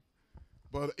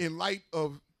But in light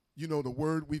of, the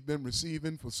word we've been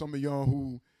receiving for some of y'all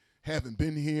who haven't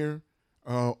been here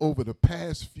over the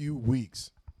past few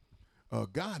weeks,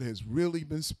 God has really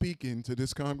been speaking to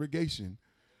this congregation.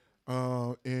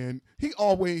 And he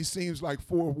always seems like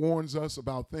forewarns us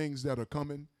about things that are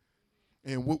coming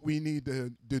and what we need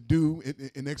to do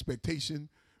in expectation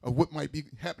of what might be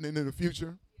happening in the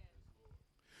future.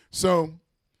 So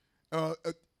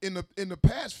in the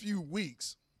past few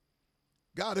weeks,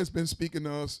 God has been speaking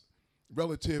to us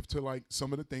relative to like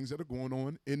some of the things that are going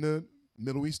on in the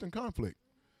Middle Eastern conflict.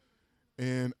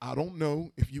 And I don't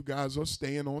know if you guys are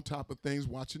staying on top of things,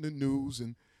 watching the news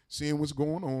and seeing what's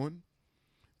going on.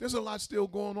 There's a lot still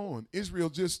going on. Israel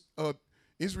just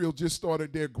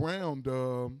started their ground.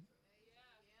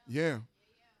 Yeah,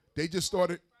 they just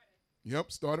started.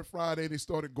 Yep, started Friday. They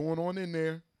started going on in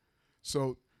there.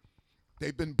 So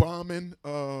they've been bombing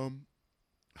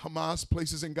Hamas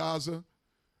places in Gaza,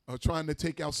 trying to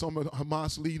take out some of the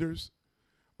Hamas leaders.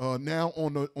 Now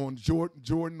on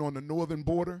Jordan on the northern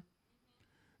border.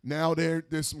 Now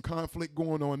there's some conflict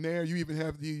going on there. You even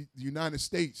have the United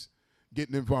States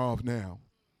getting involved now,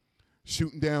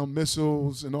 shooting down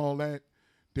missiles and all that.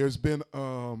 There's been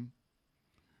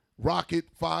rocket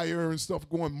fire and stuff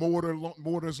going,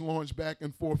 mortars launched back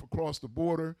and forth across the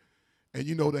border. And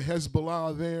the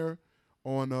Hezbollah there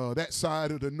on that side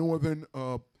of the northern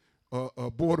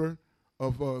border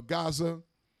of Gaza,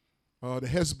 the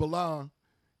Hezbollah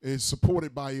is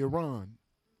supported by Iran.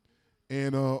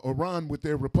 And Iran with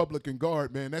their Republican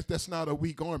Guard, man, that's not a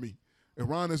weak army.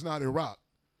 Iran is not Iraq.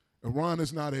 Iran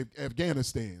is not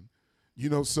Afghanistan.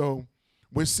 So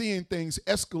we're seeing things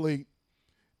escalate.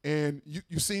 And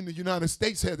you've seen the United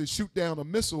States had to shoot down a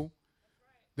missile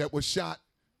that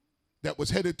was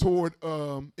headed toward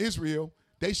Israel.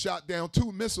 They shot down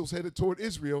 2 missiles headed toward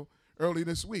Israel early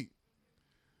this week.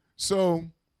 So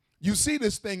you see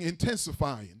this thing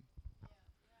intensifying.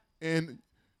 And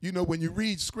when you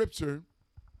read scripture,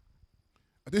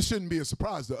 this shouldn't be a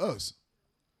surprise to us.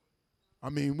 I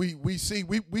mean, we see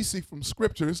from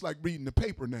scripture, it's like reading the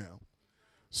paper now.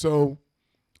 So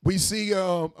we see a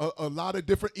lot of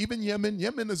different, even Yemen.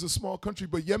 Yemen is a small country,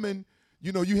 but Yemen,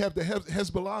 you have the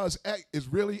Hezbollah is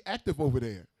really active over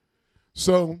there.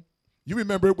 So you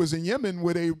remember it was in Yemen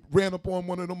where they ran up on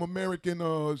one of them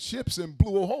American ships and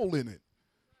blew a hole in it.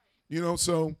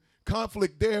 So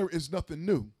conflict there is nothing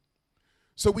new.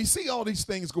 So we see all these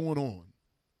things going on.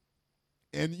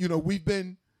 And, we've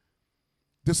been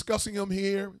discussing them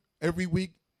here every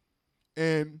week.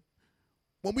 And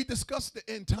when we discuss the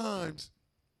end times,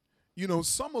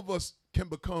 some of us can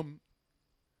become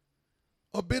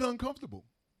a bit uncomfortable,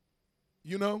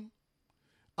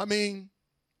 I mean,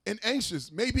 and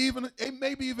anxious, maybe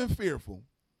even fearful,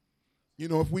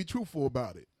 if we're truthful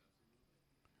about it.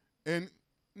 And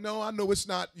no, I know it's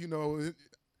not,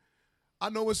 I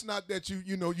know it's not that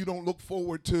you don't look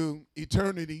forward to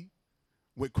eternity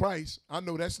with Christ. I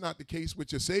know that's not the case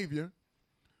with your Savior,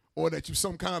 or that you're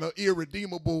some kind of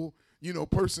irredeemable,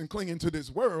 person clinging to this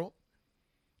world.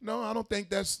 No, I don't think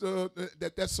that's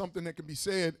something that can be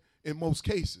said in most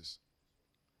cases.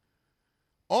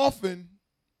 Often,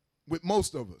 with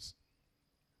most of us,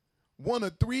 one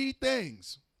of 3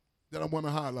 things that I want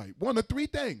to highlight, one of 3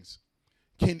 things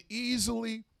can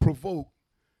easily provoke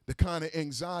the kind of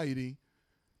anxiety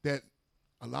that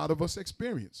a lot of us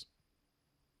experience.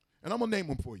 And I'm going to name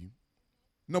them for you.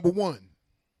 Number 1,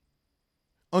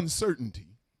 uncertainty.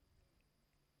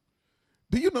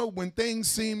 Do you know when things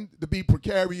seem to be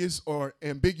precarious or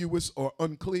ambiguous or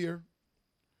unclear,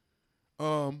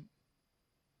 they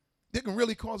can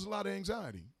really cause a lot of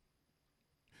anxiety.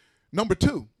 Number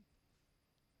 2,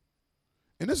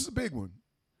 and this is a big one,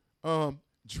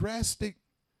 drastic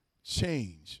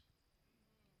change.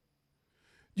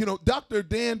 Dr.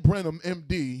 Dan Brenham,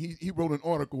 MD, he wrote an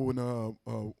article in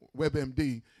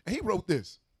WebMD, and he wrote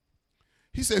this.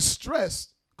 He says, stress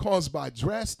caused by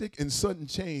drastic and sudden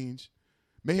change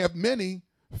may have many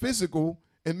physical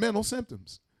and mental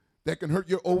symptoms that can hurt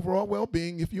your overall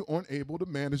well-being if you aren't able to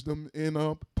manage them in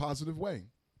a positive way.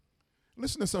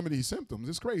 Listen to some of these symptoms.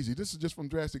 It's crazy. This is just from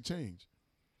drastic change.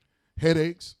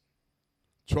 Headaches,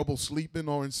 trouble sleeping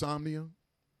or insomnia,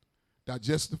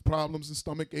 digestive problems and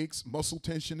stomach aches, muscle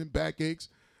tension and back aches,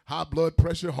 high blood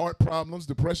pressure, heart problems,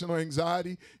 depression or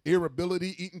anxiety,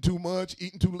 irritability, eating too much,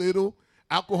 eating too little,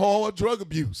 alcohol or drug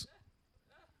abuse.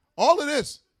 All of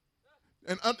this.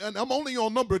 And I'm only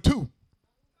on number 2.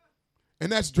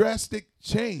 And that's drastic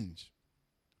change.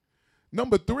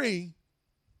 Number 3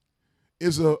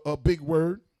 is a big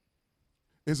word,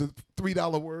 is a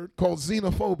 $3 word called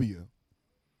xenophobia.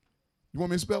 You want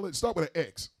me to spell it? Start with an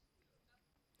X.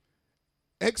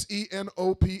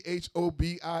 Xenophobia,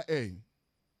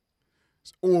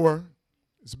 or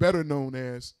it's better known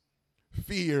as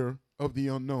fear of the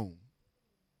unknown.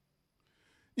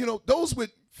 You know, those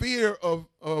with fear of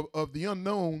the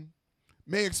unknown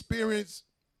may experience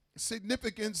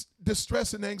significant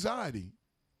distress and anxiety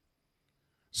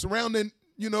surrounding,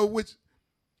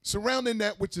 surrounding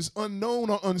that which is unknown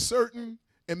or uncertain,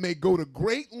 and may go to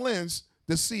great lengths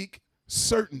to seek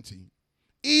certainty,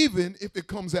 even if it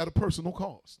comes at a personal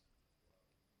cost.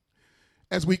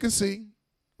 As we can see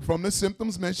from the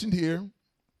symptoms mentioned here,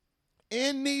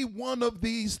 any one of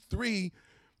these three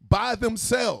by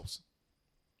themselves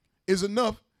is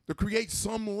enough to create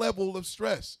some level of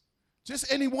stress.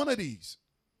 Just any one of these.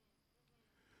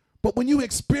 But when you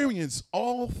experience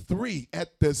all three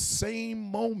at the same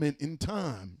moment in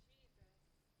time,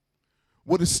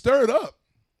 what is stirred up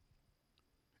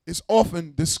is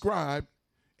often described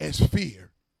as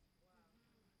fear.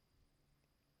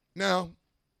 Now,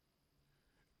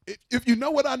 if you know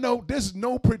what I know, there's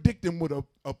no predicting what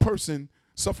a person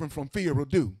suffering from fear will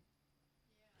do.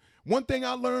 One thing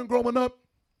I learned growing up,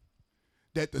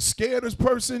 that the scaredest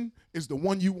person is the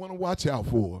one you want to watch out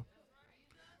for.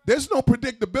 There's no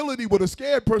predictability what a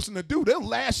scared person to do. They'll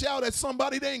lash out at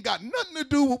somebody. They ain't got nothing to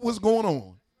do with what's going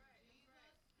on.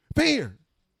 Fear.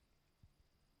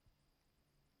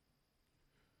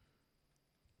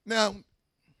 Now,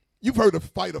 you've heard of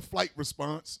fight or flight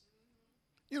response.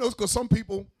 You know, it's because some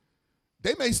people,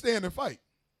 they may stand and fight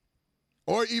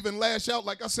or even lash out,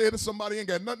 like I said, if somebody ain't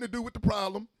got nothing to do with the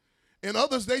problem. And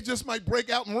others, they just might break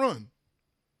out and run.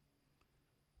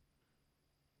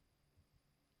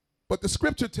 But the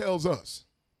scripture tells us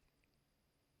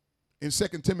in 2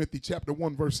 Timothy chapter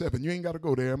 1, verse 7, you ain't got to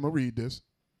go there, I'm going to read this.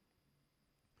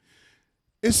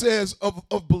 It says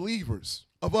of believers,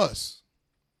 of us,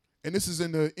 and this is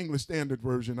in the English Standard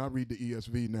Version. I read the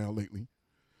ESV now lately.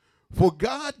 For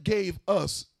God gave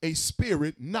us a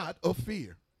spirit not of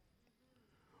fear,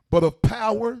 but of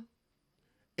power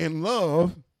and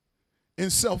love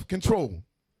and self-control.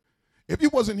 If you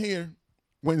wasn't here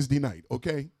Wednesday night,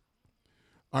 okay?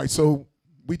 All right, so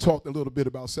we talked a little bit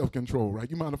about self-control, right?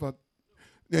 You mind if I?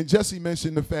 And Jesse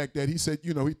mentioned the fact that he said,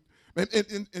 you know,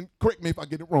 and correct me if I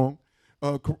get it wrong.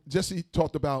 Jesse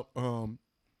talked about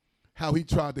how he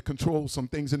tried to control some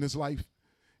things in his life,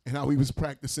 and how he was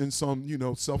practicing some,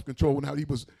 self-control, and how he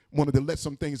wanted to let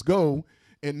some things go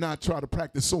and not try to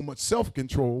practice so much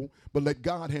self-control, but let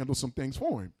God handle some things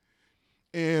for him.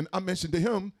 And I mentioned to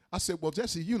him, I said, well,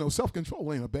 Jesse,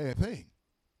 self-control ain't a bad thing.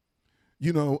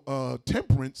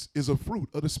 Temperance is a fruit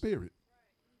of the Spirit.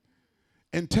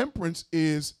 And temperance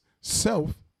is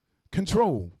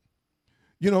self-control.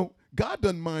 God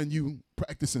doesn't mind you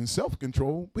practicing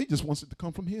self-control, but he just wants it to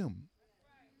come from him.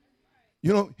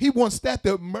 He wants that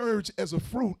to emerge as a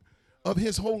fruit of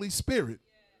his Holy Spirit.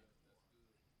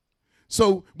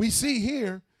 So we see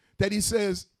here that he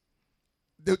says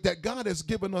that God has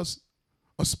given us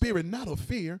a spirit not of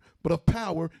fear, but of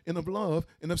power and of love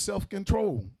and of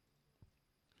self-control.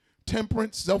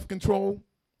 Temperance, self-control,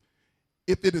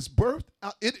 if it is birthed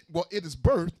out, it is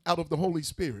birthed out of the Holy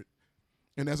Spirit.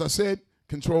 And as I said,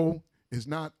 control is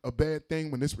not a bad thing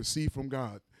when it's received from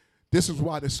God. This is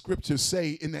why the scriptures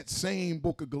say in that same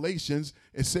book of Galatians,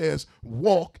 it says,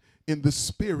 walk in the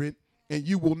Spirit and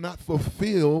you will not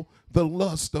fulfill the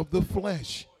lust of the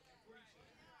flesh.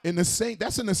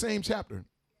 That's in the same chapter.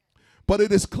 But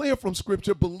it is clear from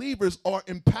scripture, believers are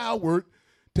empowered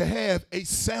to have a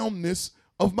soundness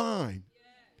of mind.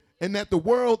 And that the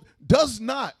world does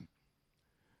not,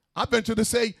 I venture to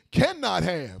say, cannot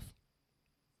have.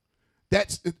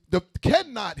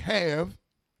 Cannot have.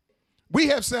 We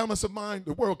have soundness of mind.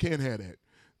 The world can't have that.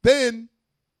 Then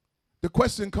the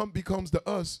question becomes to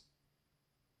us,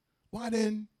 why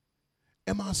then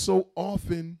am I so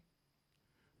often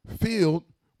filled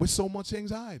with so much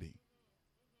anxiety?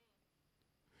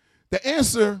 The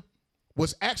answer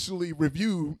was actually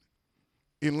reviewed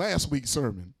in last week's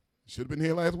sermon. Should have been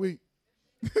here last week.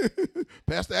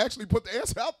 Pastor actually put the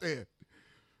answer out there.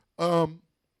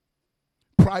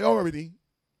 Priority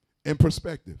and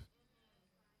perspective.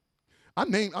 I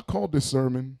called this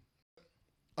sermon,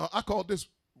 I called this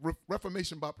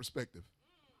Reformation by Perspective.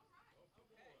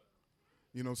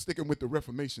 Sticking with the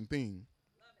Reformation theme.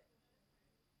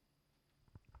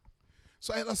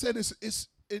 So as I said,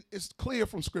 it's clear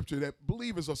from Scripture that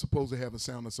believers are supposed to have a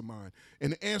soundness of mind.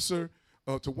 And the answer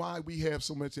to why we have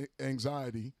so much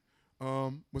anxiety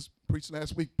was preached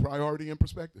last week, priority and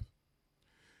perspective.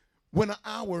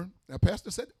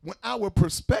 Pastor said, when our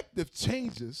perspective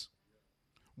changes,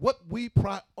 what we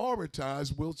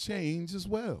prioritize will change as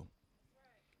well.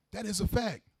 That is a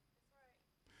fact.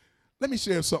 Let me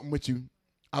share something with you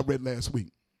I read last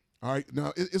week. All right.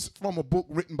 Now, it's from a book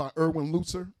written by Erwin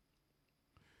Lutzer.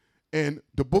 And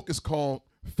the book is called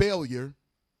Failure,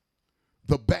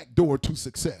 the Back Door to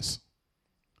Success.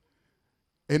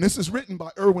 And this is written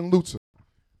by Erwin Lutzer.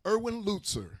 Erwin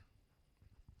Lutzer.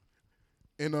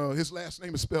 And his last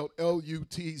name is spelled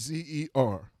Lutzer.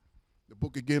 The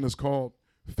book again is called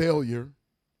Failure,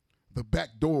 the Back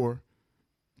Door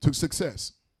to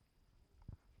Success.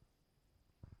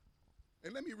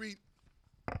 And let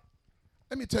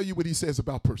me tell you what he says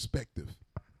about perspective.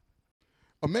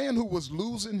 A man who was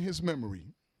losing his memory.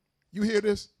 You hear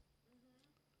this?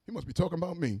 He must be talking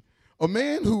about me. A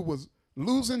man who was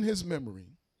losing his memory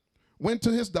went to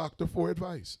his doctor for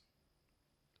advice.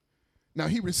 Now,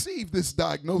 he received this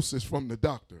diagnosis from the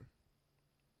doctor.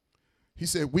 He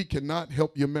said, we cannot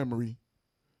help your memory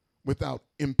without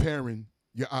impairing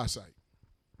your eyesight.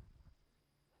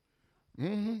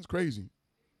 It's crazy.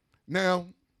 Now,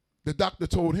 the doctor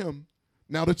told him,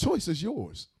 now the choice is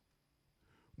yours.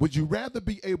 Would you rather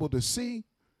be able to see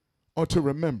or to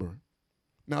remember?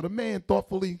 Now, the man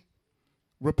thoughtfully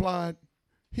replied,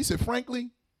 he said, frankly,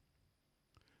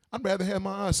 I'd rather have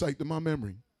my eyesight than my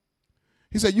memory.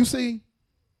 He said, you see,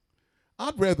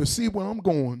 I'd rather see where I'm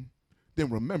going than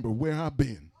remember where I've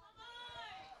been.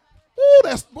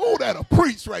 That'll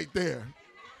preach right there.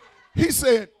 He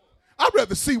said, I'd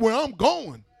rather see where I'm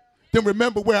going than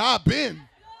remember where I've been.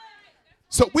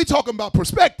 So we're talking about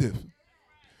perspective.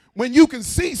 When you can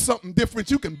see something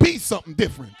different, you can be something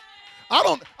different.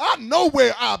 I know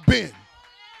where I've been.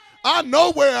 I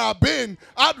know where I've been.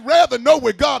 I'd rather know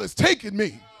where God has taken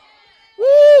me.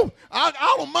 Woo!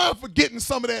 I don't mind forgetting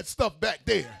some of that stuff back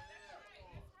there.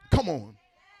 Come on.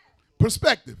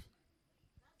 Perspective.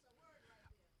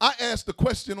 I asked the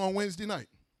question on Wednesday night.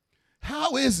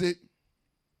 How is it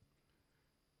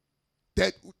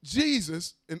that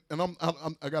Jesus, and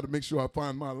I got to make sure I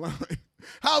find my line.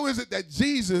 How is it that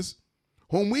Jesus,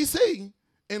 whom we see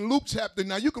in Luke chapter,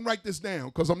 now you can write this down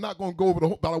because I'm not going to go over the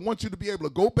whole, but I want you to be able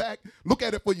to go back, look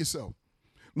at it for yourself.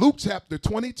 Luke chapter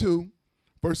 22,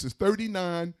 verses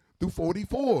 39 through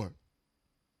 44.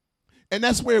 And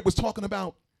that's where it was talking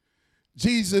about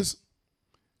Jesus,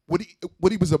 what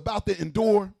he was about to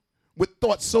endure with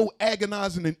thoughts so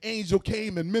agonizing, an angel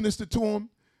came and ministered to him.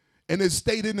 And it's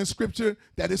stated in scripture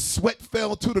that his sweat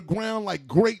fell to the ground like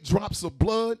great drops of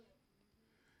blood.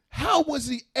 How was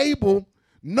he able,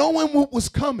 knowing what was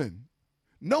coming,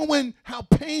 knowing how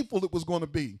painful it was going to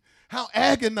be, how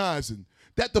agonizing,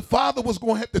 that the Father was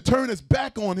going to have to turn his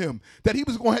back on him, that he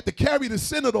was going to have to carry the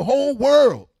sin of the whole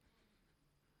world?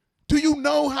 Do you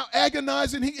know how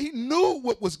agonizing? He knew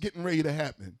what was getting ready to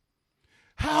happen.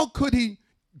 How could he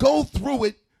go through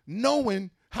it knowing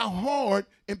how hard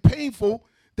and painful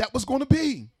that was going to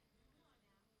be?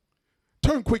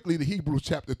 Turn quickly to Hebrews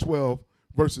chapter 12,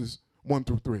 verses 1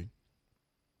 through 3.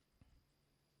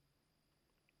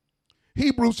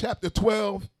 Hebrews chapter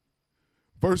 12,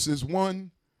 verses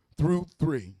 1 through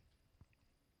 3.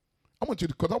 I want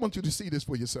you to see this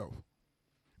for yourself.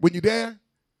 When you're there,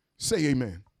 say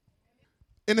amen.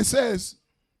 And it says,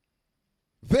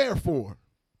 therefore.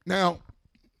 Now,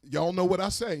 y'all know what I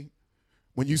say.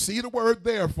 When you see the word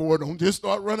therefore, don't just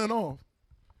start running off.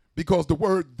 Because the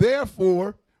word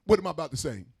therefore, what am I about to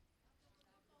say?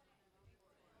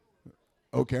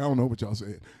 Okay, I don't know what y'all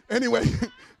said. Anyway,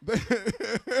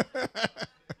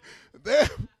 the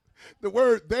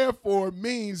word therefore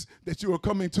means that you are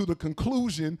coming to the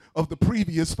conclusion of the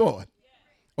previous thought.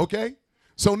 Okay?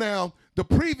 So now, the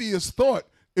previous thought,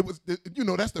 it was,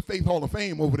 that's the Faith Hall of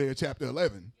Fame over there, chapter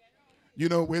 11.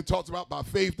 Where it talks about by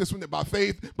faith, this one, by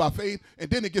faith, and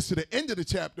then it gets to the end of the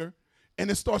chapter, and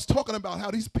it starts talking about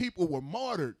how these people were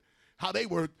martyred, how they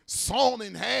were sawn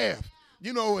in half,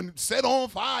 and set on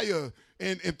fire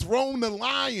and thrown to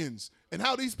lions, and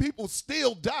how these people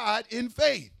still died in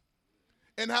faith,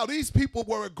 and how these people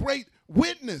were a great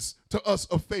witness to us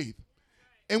of faith.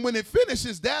 And when it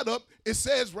finishes that up, it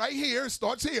says right here, it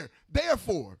starts here,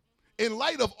 therefore, in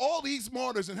light of all these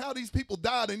martyrs and how these people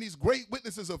died and these great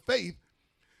witnesses of faith,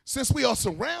 since we are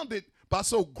surrounded by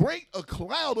so great a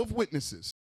cloud of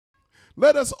witnesses,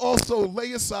 let us also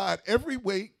lay aside every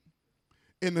weight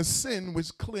and the sin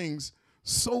which clings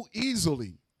so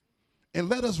easily, and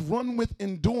let us run with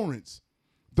endurance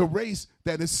the race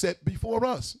that is set before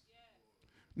us.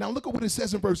 Now look at what it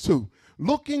says in verse 2.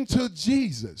 Looking to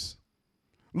Jesus.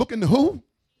 Looking to who?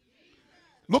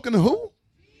 Looking to who?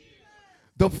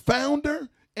 The founder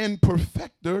and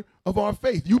perfecter of our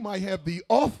faith. You might have the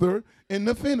author and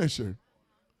the finisher.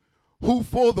 Who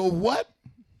for the what?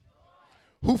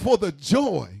 Who for the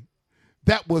joy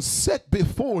that was set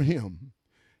before him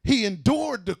He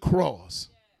endured the cross,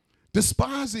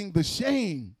 despising the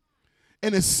shame,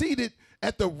 and is seated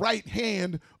at the right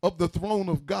hand of the throne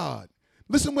of God.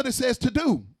 Listen what it says to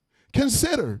do.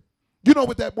 Consider. You know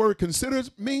what that word consider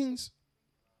means?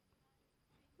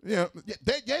 Yeah,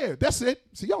 that's it.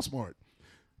 See, y'all smart.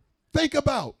 Think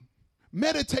about,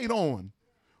 meditate on,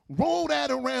 roll that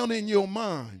around in your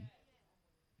mind.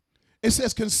 It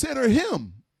says, consider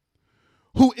him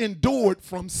who endured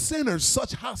from sinners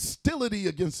such hostility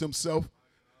against himself.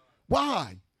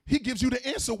 Why? He gives you the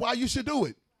answer why you should do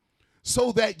it.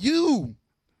 So that you,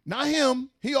 not him,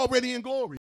 he already in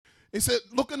glory. It said,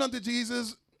 looking unto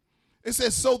Jesus, it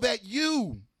says, so that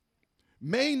you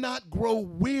may not grow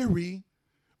weary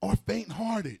or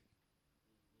faint-hearted.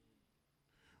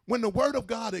 When the word of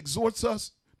God exhorts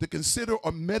us to consider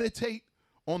or meditate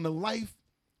on the life,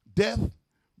 death,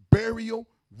 burial,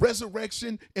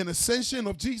 resurrection, and ascension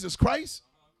of Jesus Christ,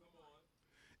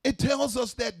 it tells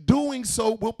us that doing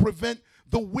so will prevent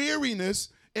the weariness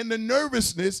and the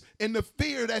nervousness and the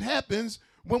fear that happens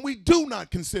when we do not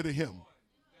consider him.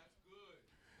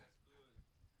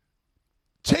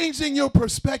 Changing your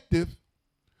perspective,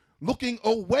 looking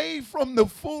away from the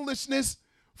foolishness,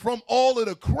 from all of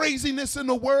the craziness in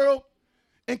the world,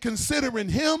 and considering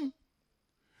him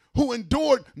who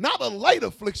endured not a light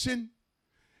affliction.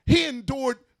 He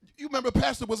endured, you remember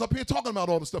Pastor was up here talking about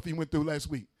all the stuff he went through last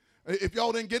week. If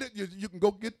y'all didn't get it, you can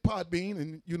go get Podbean,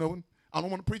 and I don't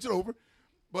want to preach it over,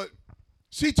 but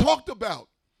she talked about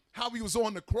how he was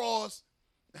on the cross,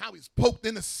 how he's poked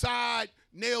in the side,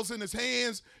 nails in his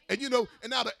hands,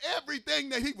 and out of everything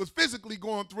that he was physically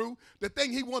going through, the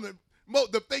thing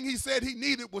he said he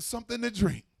needed was something to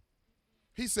drink.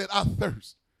 He said, I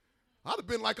thirst. I'd have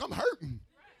been like, I'm hurting.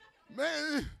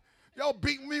 Man, y'all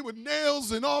beating me with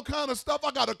nails and all kind of stuff.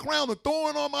 I got a crown of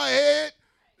thorn on my head.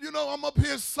 I'm up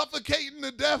here suffocating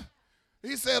to death.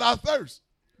 He said, I thirst.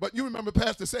 But you remember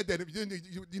Pastor said that. If you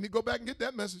need to go back and get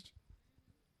that message.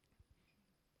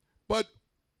 But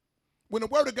when the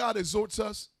word of God exhorts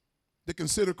us to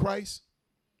consider Christ,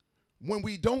 when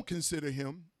we don't consider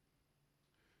him,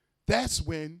 that's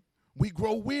when we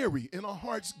grow weary and our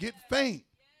hearts get faint.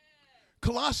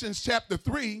 Colossians chapter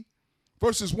 3,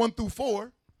 verses 1 through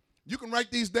 4. You can write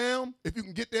these down. If you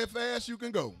can get there fast, you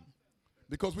can go,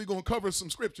 because we're going to cover some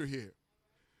scripture here.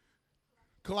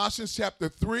 Colossians chapter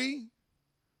 3,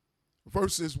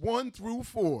 verses 1 through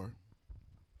 4.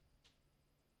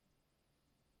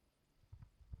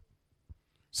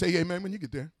 Say amen when you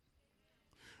get there.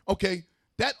 Okay,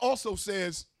 that also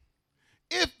says,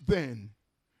 if then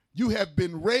you have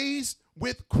been raised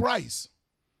with Christ.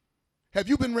 Have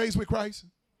you been raised with Christ?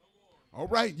 All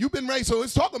right, you've been raised, so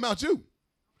it's talking about you.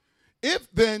 If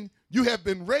then you have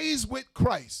been raised with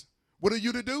Christ, what are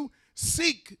you to do?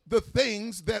 Seek the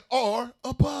things that are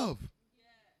above.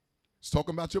 It's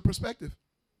talking about your perspective.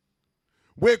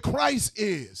 Where Christ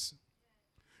is,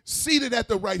 seated at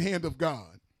the right hand of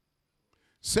God.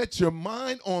 Set your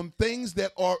mind on things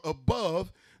that are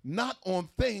above, not on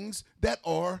things that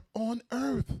are on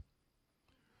earth.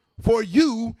 For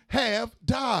you have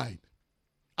died.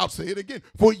 I'll say it again.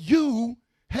 For you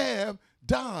have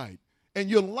died, and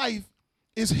your life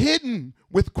is hidden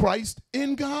with Christ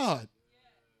in God.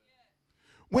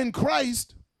 When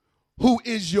Christ, who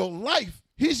is your life,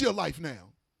 he's your life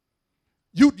now.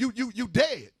 You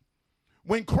dead.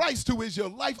 When Christ, who is your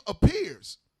life,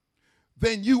 appears,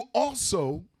 then you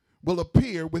also will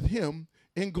appear with him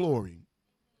in glory.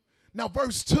 Now,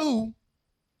 verse 2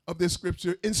 of this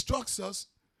scripture instructs us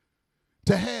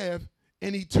to have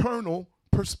an eternal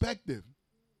perspective,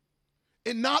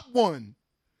 and not one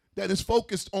that is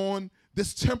focused on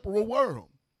this temporal world.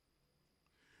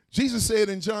 Jesus said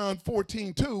in John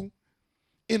 14:2,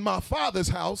 in my Father's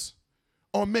house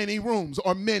are many rooms,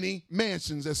 or many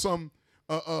mansions, as some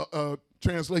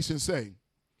translations say.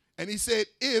 And he said,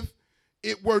 if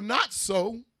it were not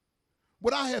so,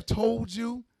 would I have told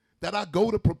you that I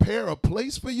go to prepare a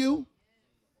place for you?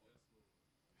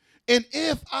 And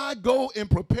if I go and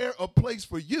prepare a place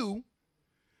for you,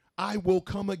 I will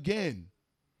come again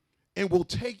and will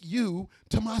take you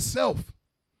to myself.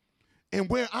 And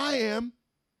where I am,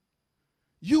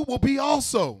 you will be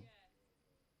also.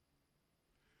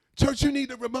 Church, you need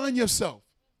to remind yourself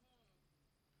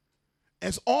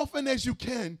as often as you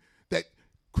can that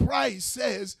Christ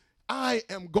says, I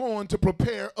am going to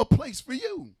prepare a place for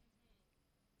you.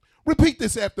 Repeat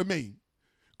this after me.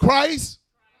 Christ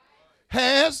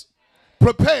has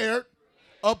prepared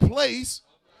a place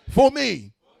for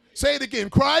me. Say it again.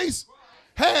 Christ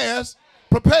has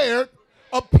prepared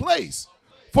a place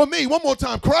for me. One more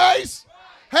time. Christ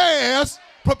has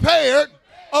prepared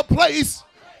a place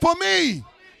for me.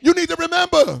 You need to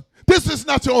remember, this is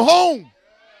not your home.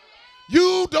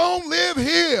 You don't live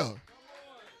here.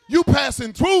 You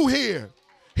passing through here.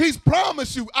 He's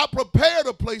promised you, I prepared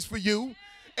a place for you,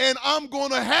 and I'm going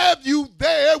to have you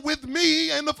there with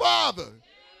me and the Father.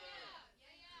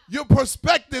 Your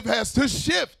perspective has to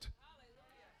shift.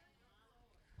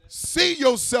 See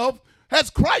yourself as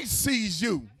Christ sees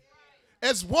you,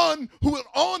 as one who is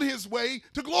on his way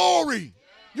to glory.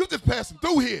 You just passing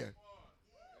through here.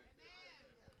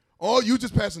 Oh, you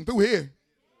just passing through here.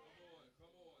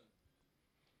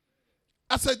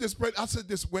 I said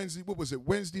this Wednesday, what was it,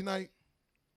 Wednesday night?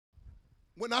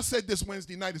 When I said this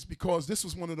Wednesday night, it's because this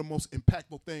was one of the most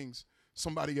impactful things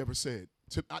somebody ever said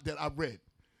that I read.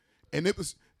 And it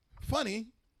was funny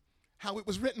how it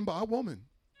was written by a woman.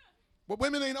 But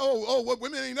women ain't,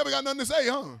 women ain't never got nothing to say,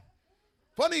 huh?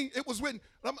 Funny, it was written.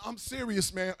 I'm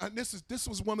serious, man. And this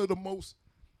was one of the most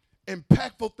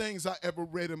impactful things I ever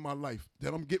read in my life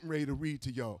that I'm getting ready to read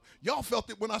to y'all. Y'all felt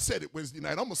it when I said it Wednesday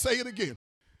night. I'm going to say it again.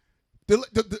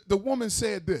 The woman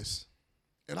said this,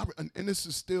 and this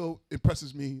is still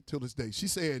impresses me till this day. She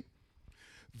said,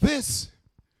 "This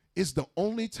is the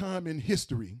only time in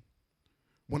history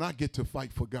when I get to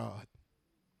fight for God.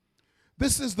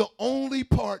 This is the only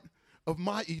part of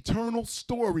my eternal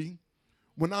story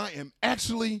when I am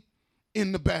actually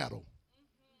in the battle.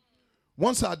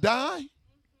 Once I die,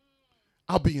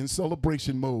 I'll be in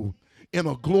celebration mode, in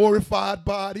a glorified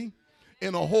body,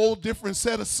 in a whole different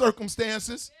set of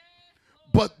circumstances.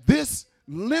 But this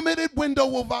limited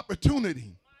window of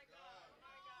opportunity,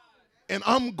 and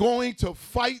I'm going to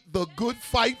fight the good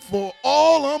fight for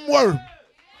all I'm worth."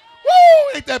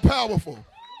 Woo! Ain't that powerful?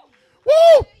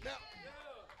 Woo! Now,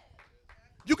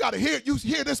 you got to hear, you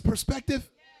hear this perspective?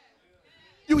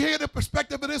 You hear the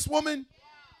perspective of this woman?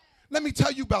 Let me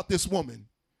tell you about this woman.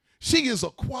 She is a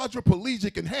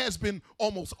quadriplegic and has been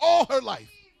almost all her life.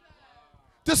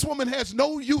 This woman has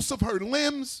no use of her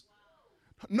limbs.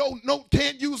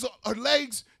 Can't use her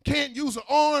legs, can't use her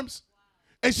arms.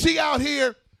 And she out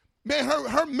here, man,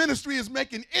 her ministry is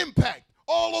making impact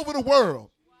all over the world.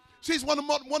 She's one of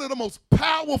the most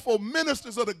powerful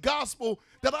ministers of the gospel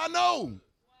that I know.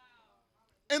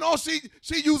 And all she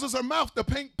uses her mouth to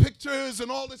paint pictures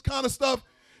and all this kind of stuff.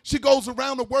 She goes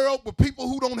around the world with people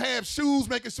who don't have shoes,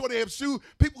 making sure they have shoes.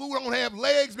 People who don't have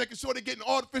legs, making sure they're getting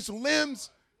artificial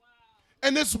limbs.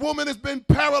 And this woman has been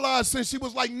paralyzed since she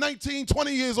was like 19,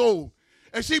 20 years old.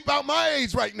 And she's about my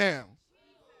age right now.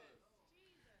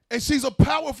 And she's a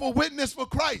powerful witness for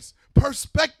Christ.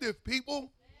 Perspective,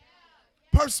 people.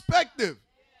 Perspective.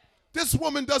 This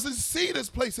woman doesn't see this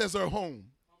place as her home.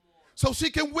 So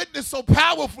she can witness so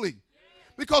powerfully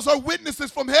because her witness is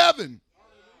from heaven.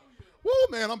 Woo,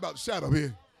 man, I'm about to shout up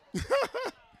here.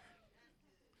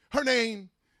 Her name,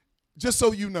 just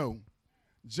so you know,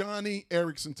 Johnny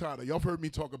Erickson Tada. Y'all have heard me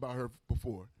talk about her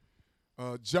before.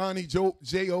 Johnny,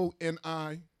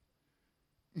 Joni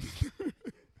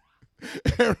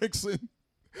Erickson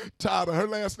Tada. Her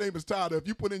last name is Tada. If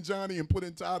you put in Johnny and put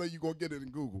in Tada, you're going to get it in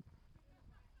Google.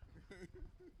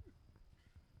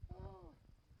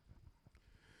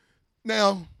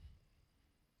 Now,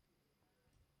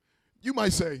 you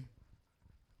might say,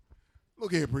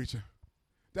 look here, preacher,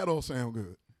 that all sound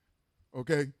good,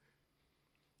 okay?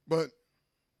 But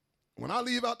when I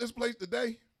leave out this place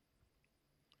today,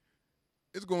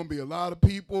 it's going to be a lot of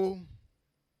people,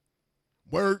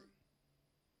 work,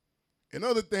 and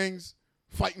other things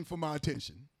fighting for my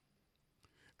attention.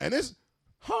 And it's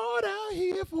hard out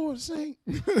here for a saint.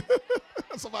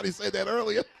 Somebody said that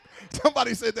earlier.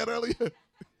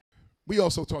 We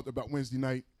also talked about Wednesday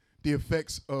night the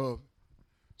effects of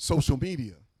social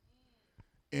media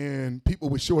and people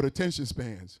with short attention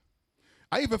spans.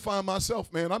 I even find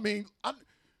myself, man,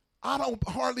 I don't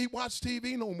hardly watch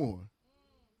TV no more.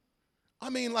 I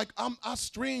mean, like I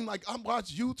stream, like I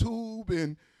watch YouTube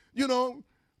and,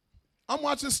 I'm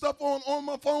watching stuff on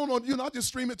my phone or, I just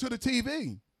stream it to the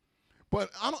TV. But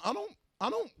I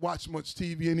don't watch much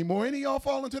TV anymore. Any of y'all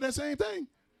fall into that same thing?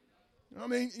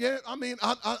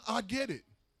 I get it.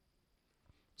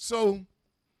 So,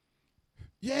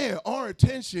 yeah, our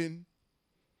attention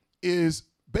is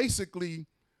basically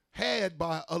had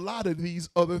by a lot of these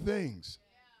other things.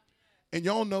 And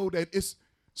y'all know that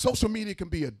social media can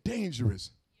be a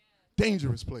dangerous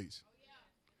place.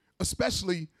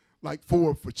 Especially like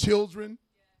for children,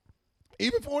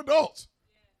 even for adults.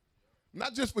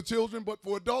 Not just for children, but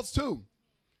for adults too.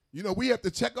 We have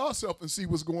to check ourselves and see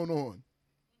what's going on.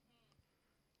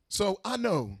 So I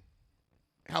know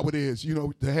how it is,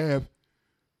 to have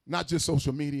not just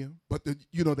social media, but to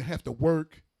have to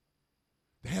work,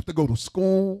 to have to go to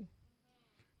school,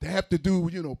 to have to do,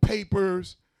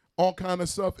 papers, all kind of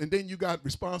stuff, and then you got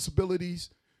responsibilities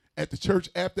at the church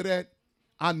after that,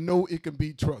 I know it can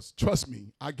be trust. Trust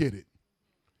me, I get it.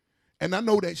 And I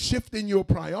know that shifting your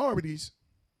priorities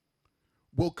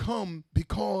will come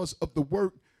because of the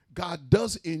work God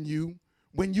does in you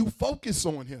when you focus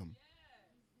on him.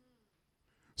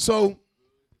 So,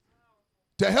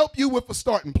 to help you with a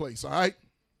starting place, all right,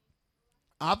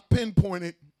 I've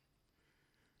pinpointed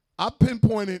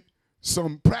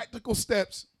some practical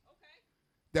steps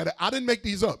that I didn't make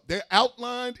these up. They're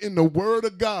outlined in the Word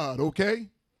of God, okay?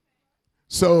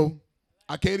 So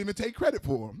I can't even take credit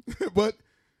for them. But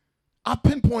I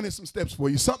pinpointed some steps for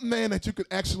you. Something, man, that you could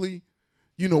actually,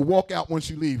 walk out once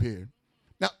you leave here.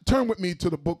 Now, turn with me to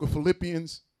the book of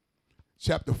Philippians,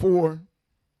 chapter 4,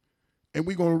 and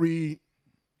we're going to read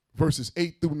verses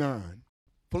 8 through 9.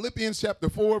 Philippians chapter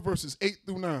 4, verses 8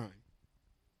 through 9.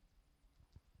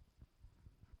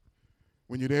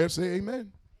 When you're there, say amen.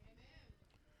 Amen.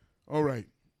 All right.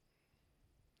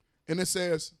 And it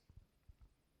says,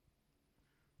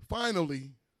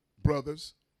 finally,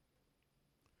 brothers,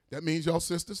 that means y'all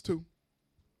sisters too.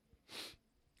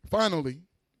 Finally,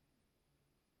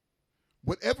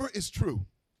 whatever is true,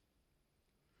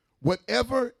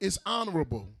 whatever is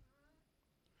honorable,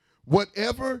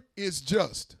 whatever is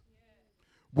just,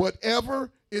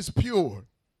 whatever is pure,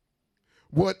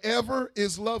 whatever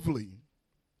is lovely,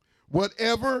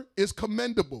 whatever is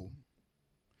commendable,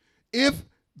 if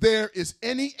there is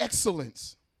any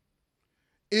excellence,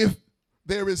 if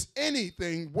there is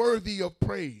anything worthy of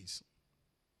praise,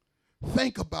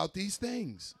 think about these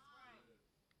things.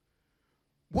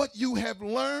 What you have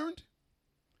learned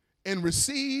and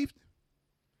received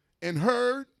and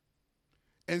heard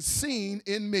and seen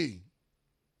in me,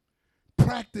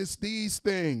 practice these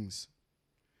things,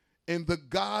 and the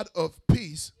God of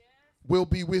peace will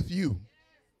be with you.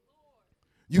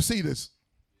 You see this?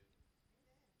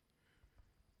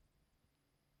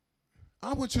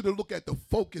 I want you to look at the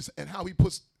focus and how he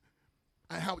puts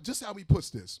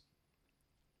this.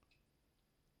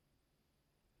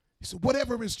 He said,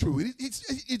 whatever is true.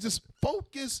 It just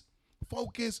focus.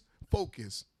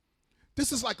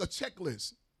 This is like a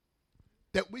checklist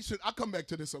that I'll come back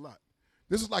to this a lot.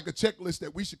 This is like a checklist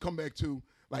that we should come back to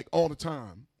like all the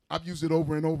time. I've used it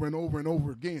over and over and over and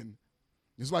over again.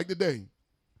 It's like today.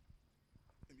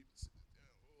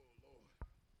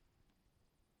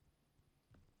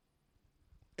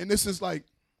 And this is like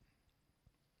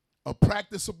a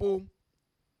practicable,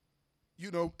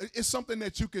 it's something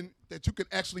that you can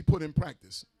actually put in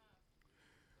practice.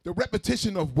 The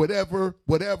repetition of whatever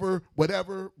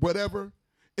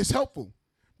is helpful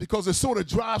because it sort of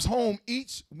drives home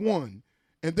each one.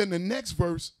 And then the next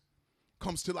verse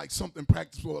comes to like something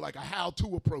practical, like a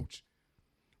how-to approach.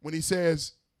 When he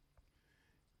says,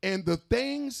 and the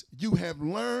things you have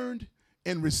learned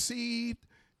and received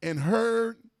and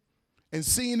heard and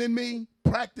seen in me,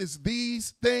 practice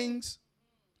these things.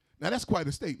 Now that's quite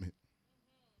a statement.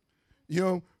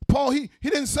 Paul, he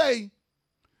didn't say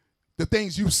the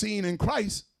things you've seen in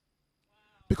Christ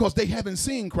because they haven't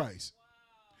seen Christ.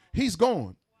 He's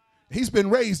gone. He's been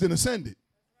raised and ascended.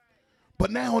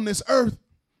 But now on this earth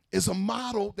is a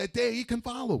model that he can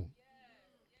follow.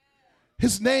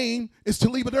 His name is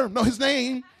Taliba. No, his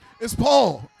name is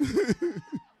Paul.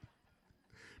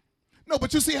 No,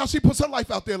 but you see how she puts her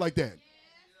life out there like that.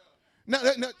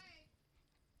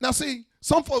 Now see,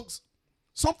 some folks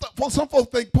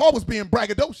think Paul was being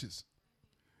braggadocious.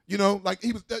 Like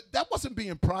he was. That wasn't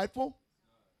being prideful.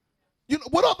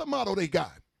 What other motto they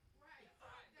got?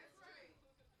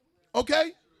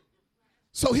 Okay,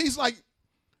 so he's like,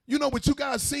 what you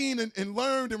guys seen and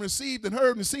learned and received and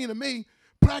heard and seen in me,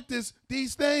 practice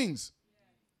these things.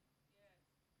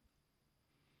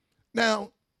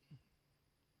 Now,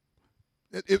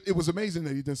 it was amazing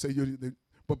that he didn't say,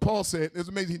 but Paul said, it was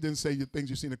amazing he didn't say the things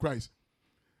you've seen in Christ.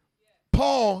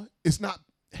 Paul is not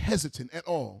hesitant at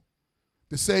all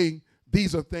to say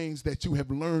these are things that you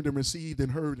have learned and received and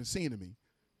heard and seen in me.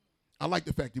 I like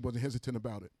the fact he wasn't hesitant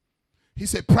about it. He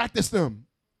said, practice them,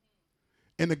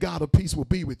 and the God of peace will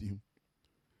be with you.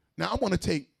 Now, I want to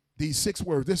take these 6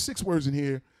 words. There's 6 words in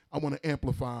here I want to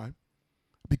amplify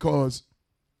because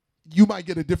you might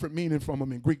get a different meaning from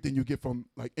them in Greek than you get from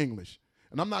like English.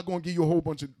 And I'm not going to give you a whole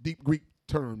bunch of deep Greek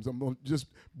terms. I'm going to just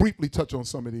briefly touch on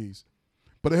some of these.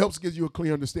 But it helps give you a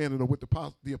clear understanding of what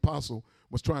the apostle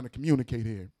was trying to communicate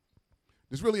here.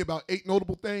 There's really about 8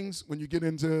 notable things when you get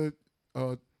into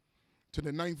to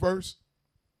the 9th verse.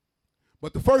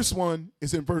 But the first one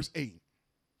is in verse 8.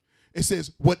 It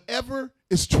says, whatever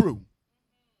is true.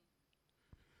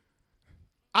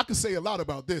 I could say a lot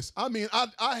about this. I mean,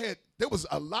 there was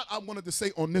a lot I wanted to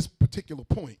say on this particular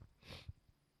point.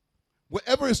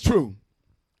 Whatever is true,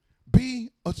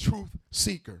 be a truth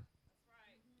seeker.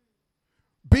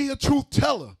 Be a truth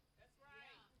teller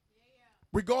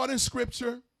regarding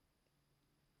scripture.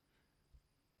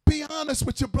 Be honest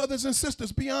with your brothers and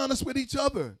sisters. Be honest with each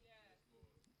other.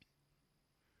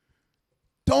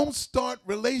 Don't start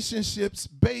relationships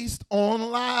based on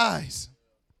lies.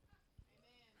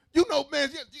 You know, man,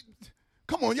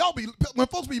 come on, when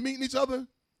folks be meeting each other,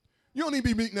 you don't even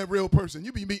be meeting that real person.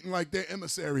 You be meeting like their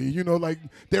emissary, like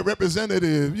their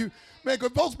representative. Man,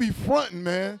 because folks be fronting,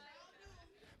 man.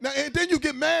 Now, and then you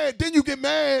get mad.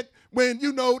 When,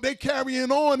 they carrying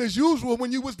on as usual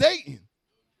when you was dating.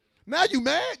 Now you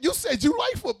mad? You said you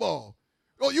like football.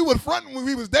 Oh, you was fronting when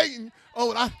we was dating.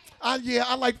 Oh,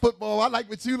 I like football. I like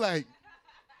what you like.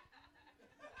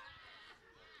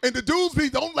 And the dudes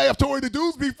don't laugh, Tori. The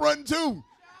dudes be fronting too.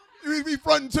 You be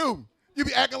fronting too. You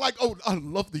be acting like, oh, I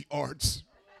love the arts.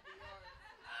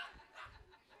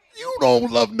 You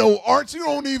don't love no arts. You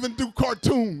don't even do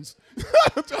cartoons.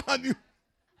 I'm telling you,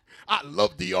 I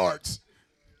love the arts.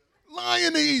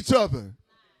 Lying to each other.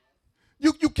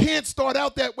 You can't start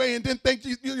out that way and then think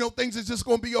things are just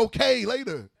going to be okay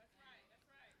later.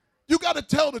 You got to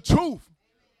tell the truth.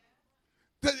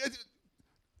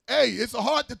 Hey, it's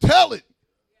hard to tell it.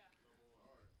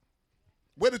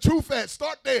 Where the truth at?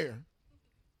 Start there.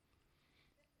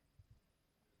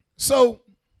 So,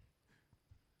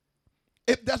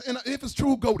 if it's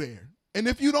true, go there. And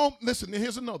if you don't, listen,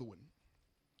 here's another one.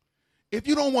 If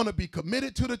you don't want to be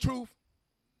committed to the truth,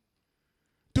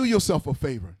 do yourself a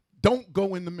favor. Don't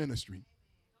go in the ministry.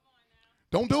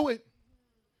 Don't do it.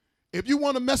 If you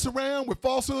want to mess around with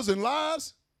falsehoods and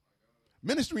lies,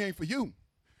 ministry ain't for you.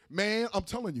 Man, I'm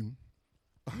telling you.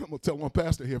 I'm going to tell one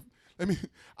pastor here.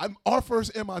 Our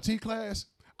first MIT class,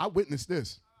 I witnessed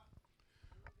this.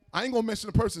 I ain't going to mention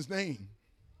the person's name.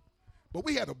 But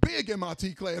we had a big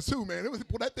MIT class too, man. When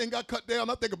that thing got cut down,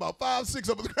 I think about 5, 6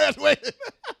 of us graduated.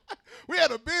 We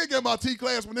had a big MIT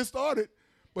class when it started.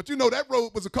 But that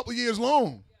road was a couple years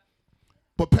long.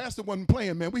 But pastor wasn't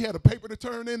playing, man. We had a paper to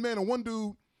turn in, man. And one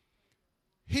dude,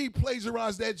 he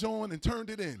plagiarized that joint and turned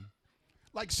it in.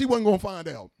 Like she wasn't going to find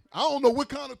out. I don't know what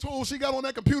kind of tool she got on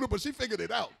that computer, but she figured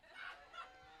it out.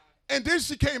 And then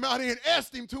she came out here and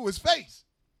asked him to his face,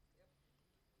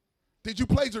 did you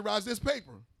plagiarize this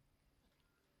paper?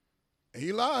 And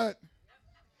he lied.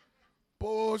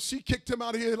 Boy, she kicked him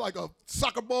out of here like a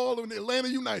soccer ball in Atlanta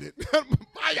United.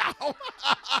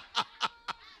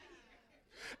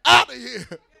 Out of here.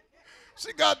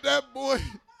 She got that boy.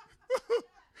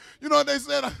 You know what they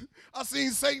said? I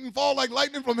seen Satan fall like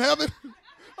lightning from heaven.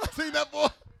 I seen that boy.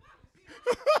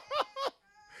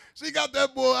 She got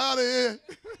that boy out of here.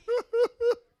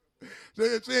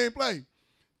 She ain't play.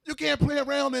 You can't play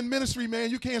around in ministry, man.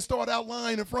 You can't start out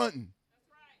lying and fronting.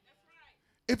 That's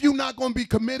right. If you're not going to be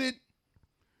committed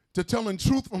to telling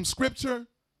truth from Scripture,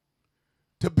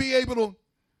 to be able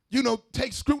to,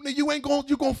 take scrutiny, you're going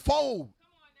to fold.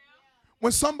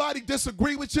 When somebody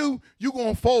disagree with you, you're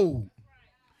going to fold.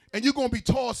 And you're going to be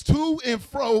tossed to and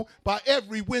fro by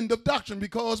every wind of doctrine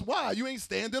because why? You ain't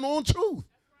standing on truth.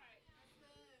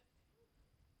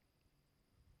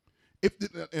 I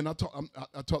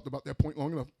talked about that point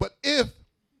long enough. But and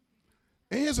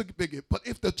here's a big if, but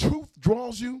if the truth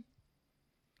draws you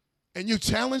and you're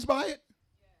challenged by it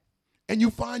and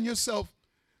you find yourself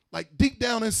like deep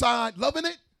down inside loving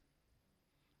it,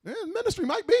 then ministry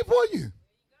might be for you.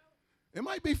 It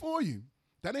might be for you.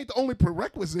 That ain't the only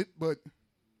prerequisite, but,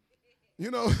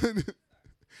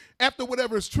 after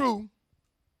whatever is true,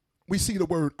 we see the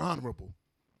word honorable.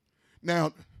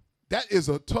 Now, that is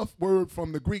a tough word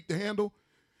from the Greek to handle.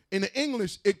 In the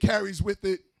English, it carries with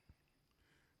it,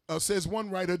 says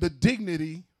one writer, the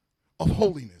dignity of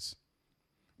holiness.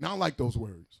 Now, I like those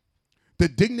words. The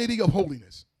dignity of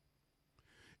holiness.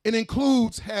 It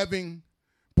includes having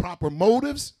proper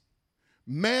motives,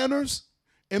 manners,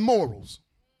 and morals.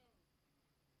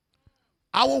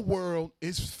 Our world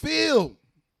is filled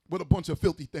with a bunch of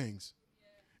filthy things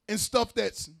and stuff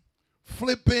that's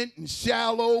flippant and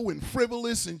shallow and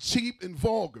frivolous and cheap and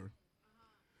vulgar.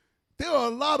 There are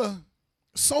a lot of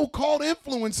so-called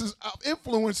influencers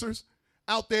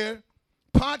out there,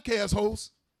 podcast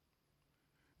hosts,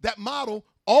 that model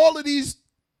all of these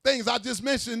things I just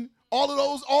mentioned, all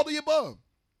the above.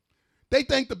 They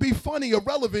think to be funny or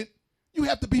relevant, you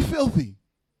have to be filthy.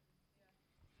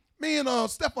 Me and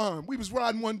Stefan, we was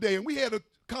riding one day and we had a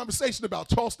conversation about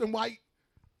Charleston White.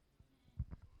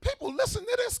 People listen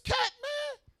to this cat,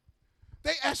 man.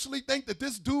 They actually think that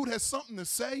this dude has something to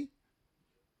say.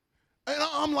 And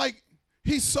I'm like,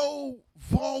 he's so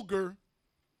vulgar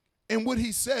in what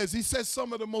he says. He says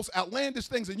some of the most outlandish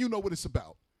things, and you know what it's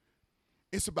about.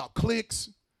 It's about clicks,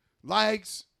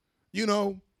 likes, you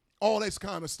know, all this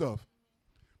kind of stuff.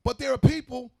 But there are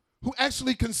people who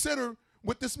actually consider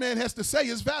what this man has to say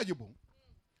is valuable.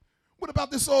 What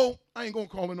about this old, I ain't going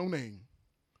to call her no name.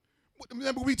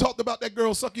 Remember we talked about that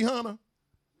girl, Sucky Hana?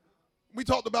 We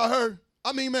talked about her.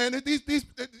 I mean, man,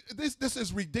 this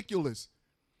is ridiculous,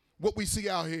 what we see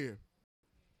out here.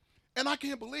 And I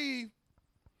can't believe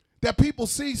that people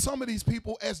see some of these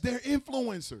people as their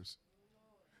influencers.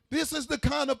 This is the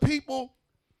kind of people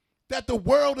that the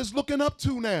world is looking up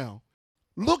to now.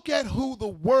 Look at who the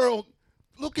world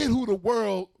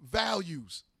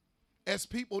values as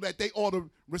people that they ought to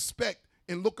respect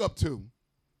and look up to.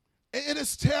 And it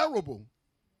is terrible.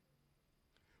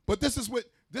 But this is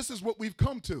what we've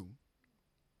come to.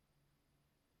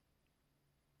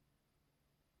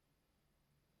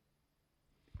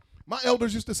 My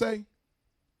elders used to say,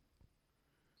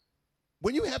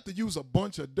 when you have to use a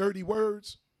bunch of dirty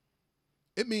words,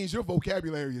 it means your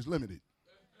vocabulary is limited.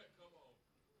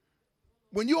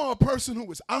 When you are a person who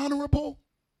is honorable,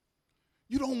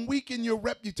 you don't weaken your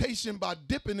reputation by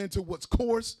dipping into what's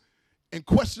coarse and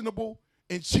questionable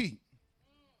and cheap.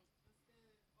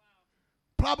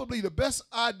 Probably the best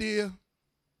idea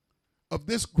of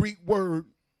this Greek word,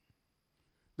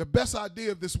 the best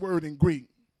idea of this word in Greek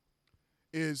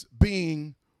is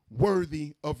being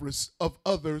worthy of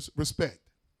others' respect.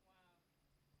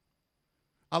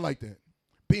 I like that.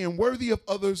 Being worthy of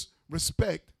others'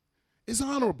 respect is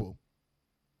honorable.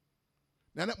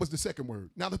 Now that was the second word.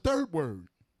 Now the third word.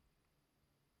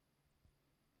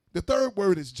 The third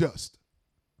word is just.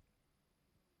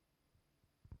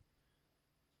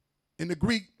 In the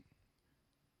Greek,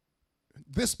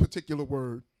 this particular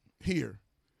word here,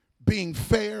 being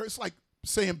fair, it's like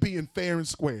saying being fair and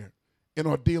square in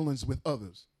our dealings with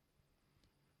others.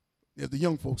 As the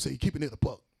young folks say, keeping it a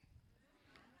buck.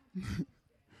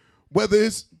 Whether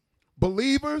it's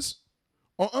believers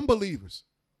or unbelievers,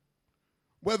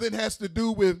 whether it has to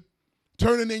do with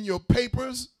turning in your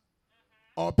papers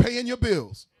or paying your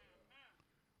bills,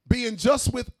 being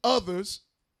just with others,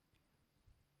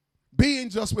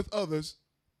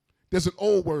 there's an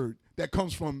old word that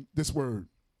comes from this word,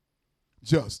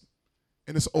 just.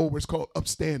 And it's old word, it's called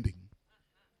upstanding.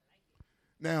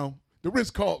 Now, the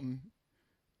Ritz-Carlton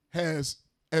has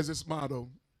as its motto,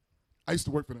 I used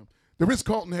to work for them. The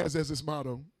Ritz-Carlton has as its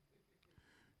motto,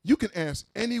 you can ask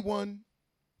anyone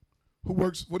who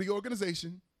works for the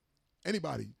organization,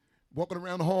 anybody, walking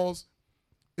around the halls,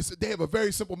 they have a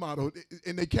very simple motto,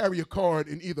 and they carry a card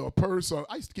in either a purse or,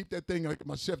 I used to keep that thing like in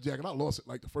my chef jacket. I lost it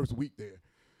like the first week there.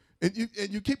 And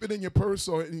you keep it in your purse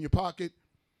or in your pocket,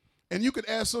 and you could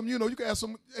ask them,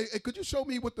 hey, could you show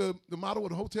me what the motto of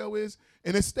the hotel is?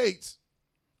 And it states,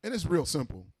 and it's real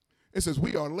simple. It says,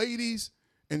 we are ladies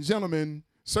and gentlemen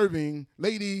serving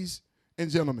ladies and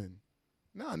gentlemen.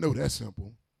 Now I know that's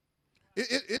simple.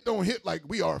 It don't hit like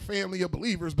we are a family of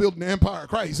believers building the empire of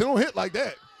Christ. It don't hit like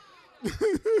that.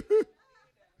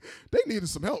 They needed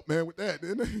some help, man, with that,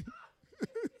 didn't they?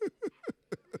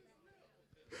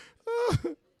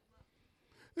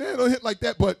 It don't hit like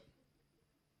that, but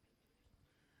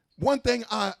one thing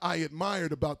I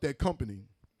admired about that company,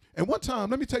 and one time,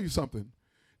 let me tell you something,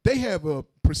 they have a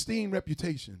pristine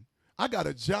reputation. I got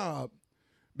a job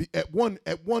at one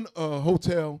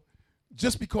hotel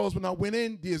just because when I went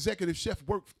in, the executive chef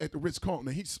worked at the Ritz-Carlton,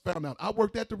 and he found out I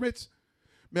worked at the Ritz.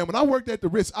 Man, when I worked at the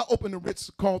Ritz, I opened the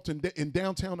Ritz-Carlton in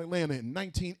downtown Atlanta in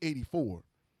 1984.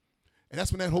 And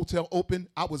that's when that hotel opened.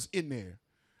 I was in there.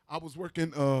 I was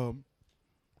working,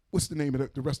 what's the name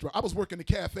of the restaurant? I was working the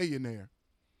cafe in there.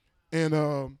 And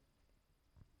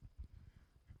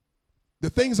the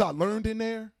things I learned in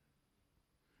there,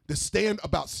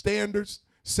 about standards,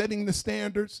 setting the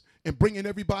standards, and bringing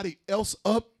everybody else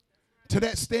up to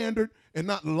that standard and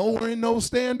not lowering those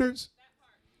standards,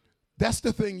 that's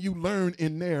the thing you learn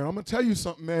in there. I'm going to tell you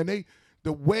something, man.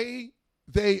 The way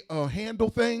they handle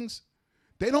things,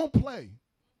 they don't play.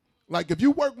 Like if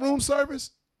you work room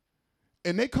service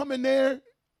and they come in there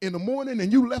in the morning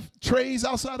and you left trays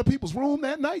outside of people's room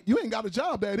that night, you ain't got a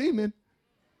job that evening.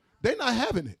 They're not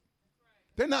having it.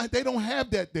 They don't have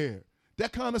that there.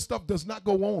 That kind of stuff does not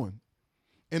go on.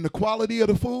 And the quality of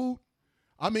the food,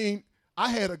 I mean, I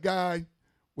had a guy,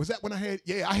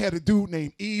 I had a dude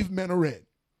named Yves Minaret.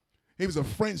 He was a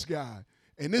French guy.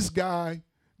 And this guy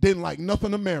didn't like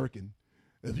nothing American.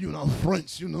 If you're not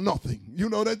French, you know nothing. You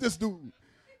know that this dude,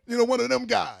 one of them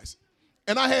guys.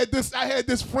 And I had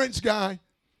this French guy,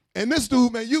 and this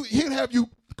dude, man, he'd have you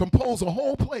compose a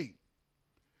whole plate.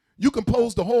 You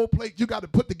compose the whole plate. You got to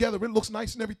put together. It looks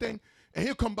nice and everything. And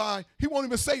he'll come by. He won't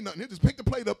even say nothing. He'll just pick the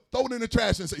plate up, throw it in the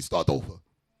trash, and say, start over.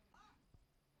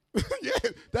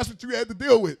 Yeah, that's what you had to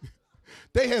deal with.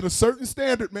 They had a certain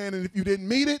standard, man, and if you didn't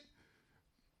meet it,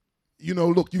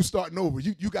 look, you starting over.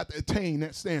 You got to attain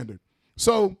that standard.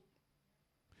 So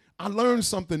I learned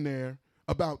something there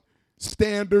about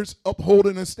standards,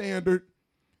 upholding a standard,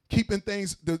 keeping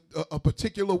things a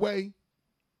particular way.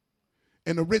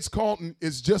 And the Ritz-Carlton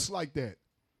is just like that.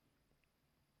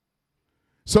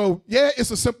 So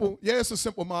it's a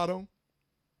simple motto.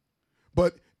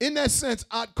 But in that sense,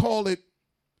 I'd call it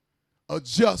a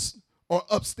just or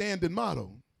upstanding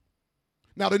motto.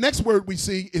 Now the next word we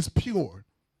see is pure.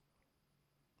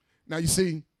 Now you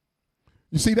see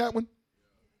that one?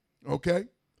 Okay.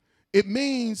 It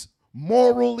means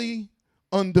morally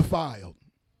undefiled.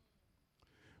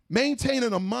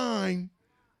 Maintaining a mind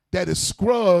that is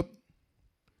scrubbed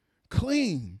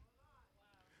clean.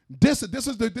 This is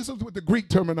what the Greek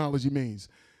terminology means.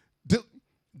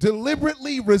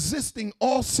 Deliberately resisting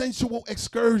all sensual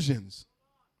excursions.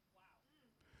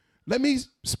 Let me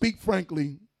speak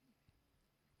frankly.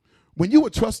 When you were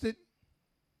trusted,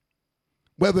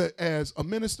 whether as a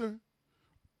minister,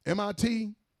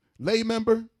 MIT, lay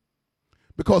member,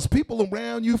 because people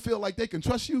around you feel like they can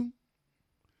trust you,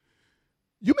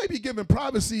 you may be given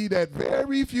privacy that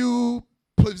very few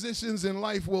positions in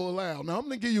life will allow. Now, I'm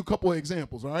going to give you a couple of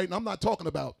examples, all right? And I'm not talking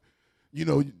about,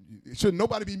 should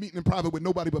nobody be meeting in private with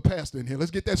nobody but pastor in here.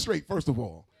 Let's get that straight, first of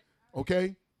all,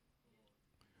 okay?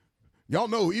 Y'all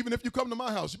know, even if you come to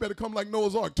my house, you better come like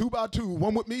Noah's Ark, 2 by 2,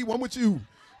 one with me, one with you.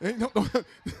 You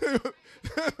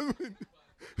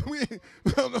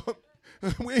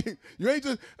ain't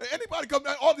just, anybody come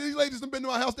down, all these ladies have been to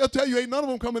my house, they'll tell you ain't none of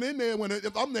them coming in there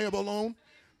if I'm there alone.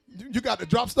 You got to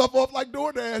drop stuff off like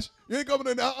DoorDash. You ain't coming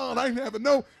in there, I ain't having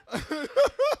no.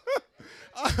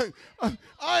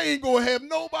 I ain't going to have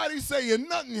nobody saying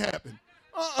nothing happened.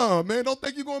 Man, don't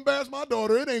think you're going to embarrass my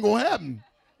daughter. It ain't going to happen.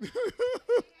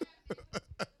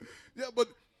 Yeah, but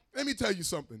let me tell you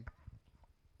something.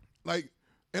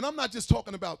 And I'm not just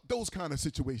talking about those kind of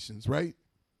situations, right?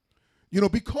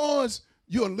 Because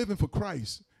you're living for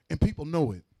Christ and people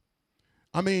know it.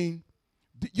 I mean,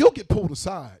 you'll get pulled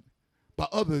aside by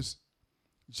others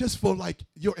just for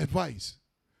your advice.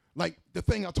 Like the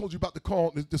thing I told you about the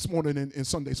call this morning in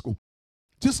Sunday school.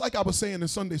 Just like I was saying in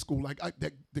Sunday school,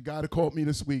 the guy that called me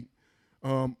this week,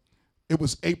 it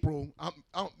was April.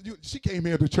 She came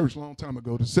here to church a long time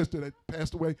ago. The sister that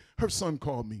passed away, her son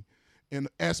called me and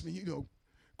asked me,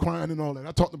 crying and all that.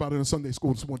 I talked about it in Sunday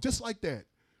school this morning, just like that.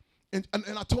 And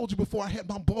I told you before, I had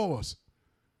my boss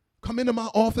come into my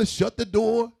office, shut the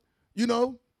door,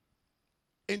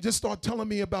 and just start telling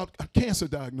me about a cancer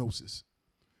diagnosis.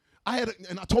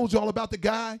 And I told you all about the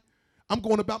guy. I'm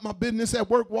going about my business at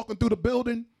work, walking through the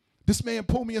building. This man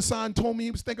pulled me aside and told me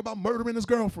he was thinking about murdering his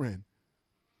girlfriend.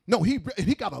 No, he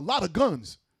got a lot of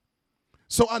guns.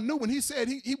 So I knew when he said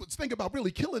he was thinking about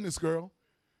really killing this girl,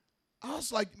 I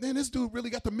was like, man, this dude really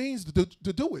got the means to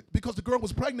do it, because the girl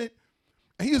was pregnant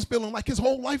and he was feeling like his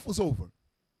whole life was over.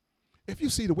 If you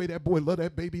see the way that boy loves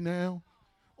that baby now,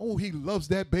 oh, he loves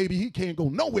that baby. He can't go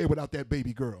nowhere without that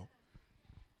baby girl.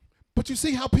 But you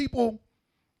see how people,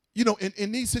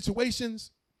 in these situations,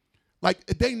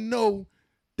 they know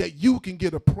that you can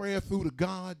get a prayer through to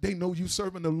God. They know you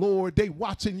serving the Lord. They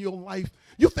watching your life.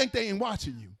 You think they ain't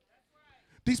watching you.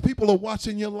 These people are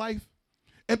watching your life.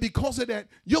 And because of that,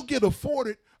 you'll get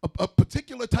afforded a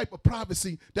particular type of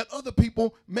privacy that other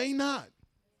people may not.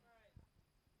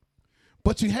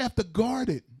 But you have to guard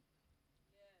it.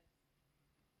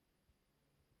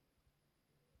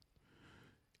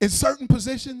 In certain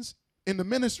positions in the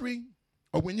ministry,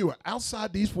 or when you are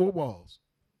outside these four walls,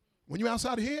 when you're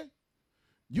outside of here,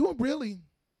 you are really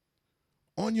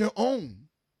on your own.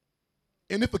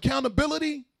 And if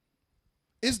accountability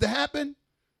is to happen,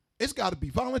 it's got to be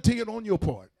volunteered on your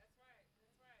part.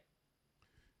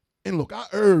 And look, I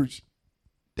urge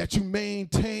that you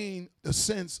maintain the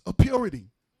sense of purity,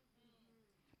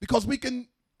 because we can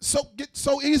get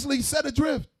so easily set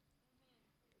adrift.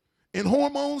 And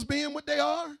hormones being what they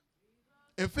are,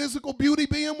 and physical beauty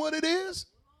being what it is,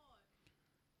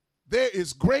 there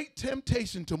is great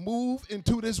temptation to move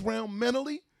into this realm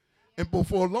mentally, and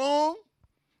before long,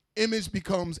 image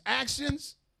becomes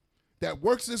actions that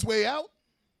works its way out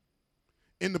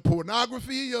in the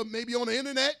pornography, maybe on the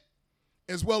internet,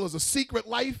 as well as a secret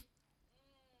life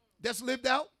that's lived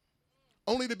out,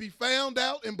 only to be found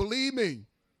out. And believe me,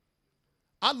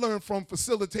 I learned from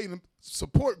facilitating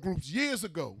support groups years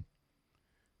ago.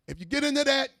 If you get into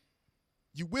that,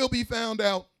 you will be found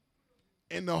out,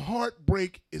 and the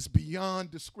heartbreak is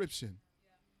beyond description.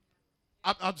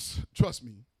 Trust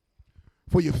me,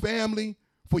 for your family,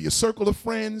 for your circle of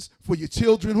friends, for your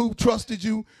children who trusted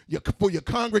you, for your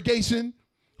congregation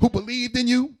who believed in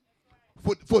you,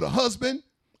 for the husband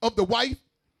of the wife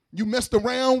you messed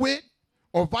around with,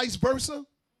 or vice versa.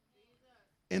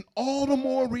 And all the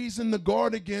more reason to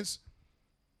guard against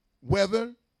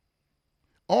whether,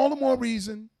 all the more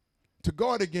reason to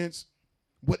guard against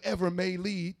whatever may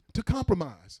lead to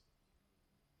compromise.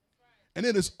 And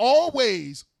it is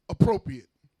always appropriate,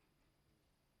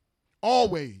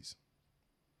 always,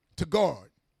 to guard.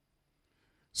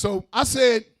 So I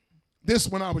said this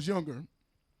when I was younger.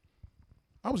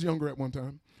 I was younger at one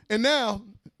time. And now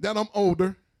that I'm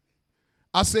older,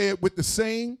 I say it with the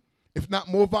same, if not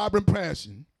more vibrant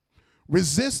passion.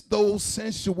 Resist those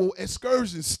sensual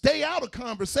excursions. Stay out of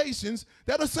conversations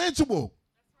that are sensual.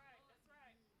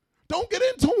 Don't get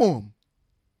into them.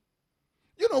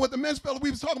 You know what the men's fellow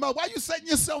we was talking about. Why are you setting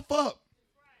yourself up?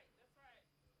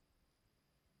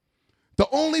 The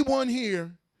only one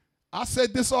here, I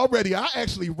said this already. I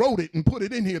actually wrote it and put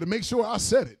it in here to make sure I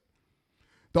said it.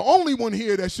 The only one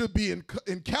here that should be in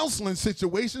counseling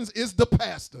situations is the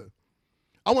pastor.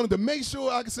 I wanted to make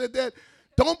sure I said that.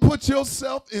 Don't put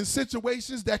yourself in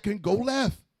situations that can go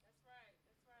left.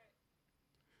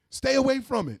 Stay away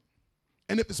from it.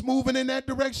 And if it's moving in that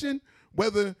direction,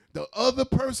 whether the other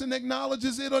person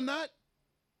acknowledges it or not,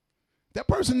 that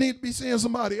person needs to be seeing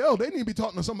somebody else. They need to be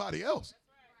talking to somebody else.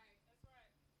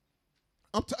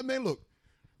 I'm telling you, man, look,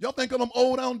 y'all think I'm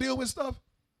old, I don't deal with stuff?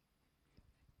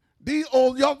 These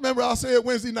old, y'all remember I said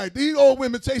Wednesday night, these old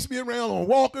women chase me around on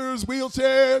walkers,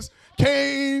 wheelchairs,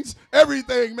 canes,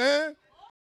 everything, man.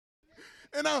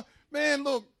 And man,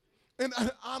 look, and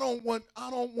I don't want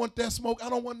that smoke. I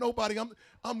don't want nobody.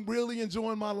 I'm really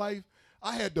enjoying my life.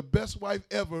 I had the best wife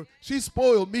ever. She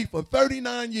spoiled me for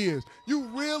 39 years. You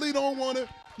really don't want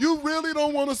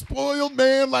a spoiled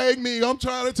man like me. I'm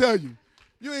trying to tell you.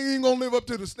 You ain't even gonna live up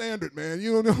to the standard, man.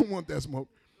 You don't want that smoke.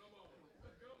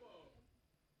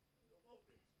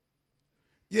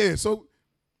 Yeah, so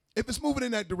if it's moving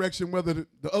in that direction, whether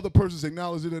the other person's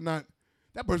acknowledged it or not,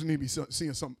 that person need to be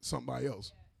seeing somebody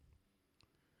else.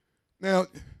 Now,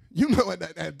 you know,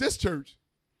 at this church,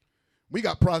 we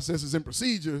got processes and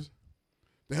procedures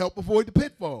to help avoid the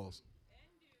pitfalls.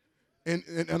 And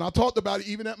I talked about it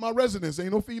even at my residence.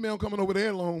 Ain't no female coming over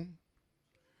there alone.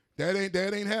 That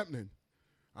ain't happening.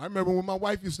 I remember when my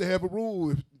wife used to have a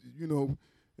rule,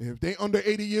 if they under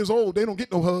 80 years old, they don't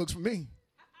get no hugs from me.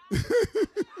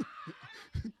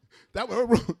 That was her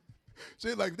rule.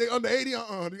 She's like, if they under 80,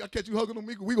 I catch you hugging on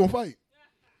me, we gonna fight.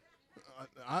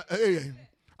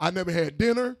 I never had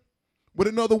dinner with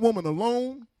another woman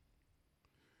alone.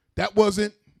 That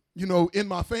wasn't, in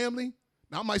my family.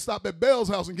 Now I might stop at Bell's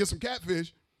house and get some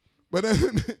catfish, but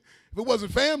if it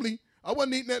wasn't family, I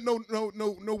wasn't eating at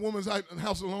no woman's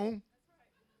house alone.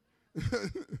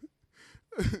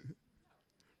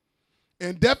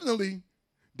 And definitely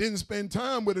didn't spend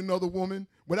time with another woman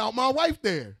without my wife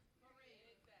there.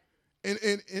 And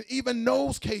even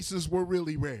those cases were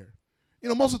really rare.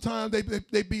 Most of the time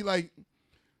they be like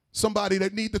somebody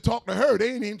that need to talk to her.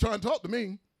 They ain't even trying to talk to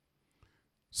me.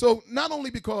 So not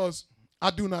only because I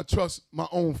do not trust my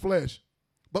own flesh,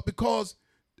 but because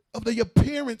of the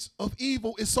appearance of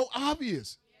evil is so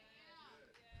obvious.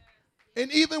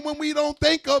 And even when we don't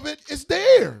think of it, it's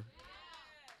there.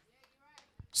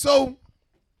 So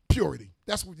purity.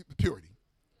 That's what purity.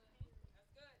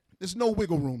 There's no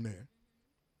wiggle room there.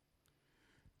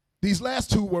 These last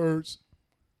two words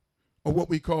are what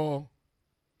we call,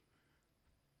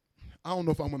 I don't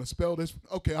know if I'm going to spell this.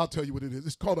 Okay, I'll tell you what it is.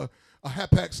 It's called a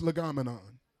hapax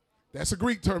legomenon. That's a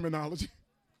Greek terminology.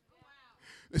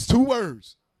 It's two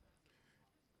words.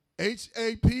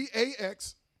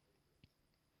 Hapax.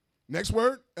 Next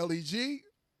word,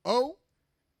 legomenon.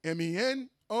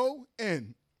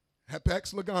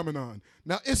 Hapax legomenon.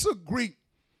 Now, it's a Greek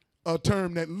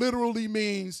term that literally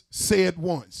means said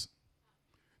once.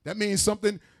 That means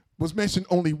something was mentioned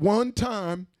only one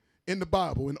time in the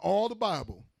Bible, in all the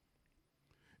Bible.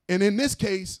 And in this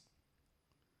case,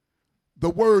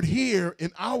 the word here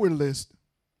in our list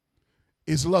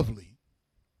is lovely.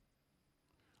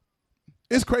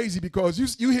 It's crazy because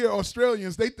you hear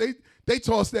Australians, they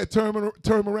toss that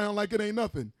term around like it ain't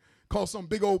nothing. Call some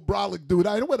big old brolic dude,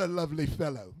 what a lovely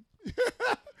fellow.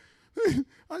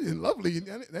 I mean, lovely,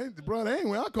 brother, ain't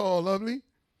what I call lovely.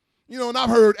 And I've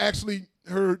heard I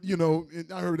heard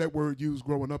that word used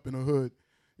growing up in the hood.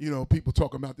 People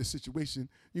talking about this situation.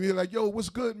 You're like, yo, what's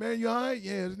good, man? You all right?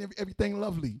 Yeah, everything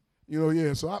lovely.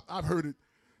 Yeah. So I've heard it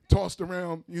tossed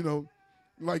around,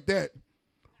 like that.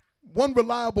 One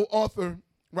reliable author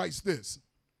writes this: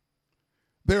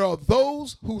 there are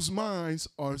those whose minds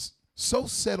are so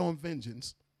set on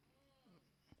vengeance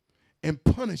and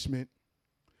punishment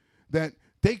that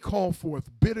they call forth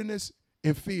bitterness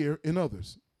and fear in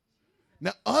others.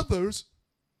 Now, others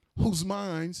whose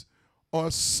minds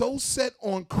are so set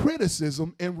on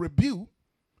criticism and rebuke,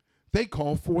 they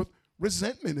call forth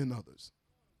resentment in others.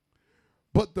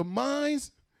 But the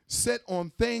minds set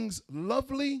on things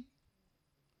lovely,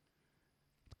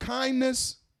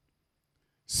 kindness,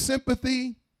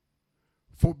 sympathy,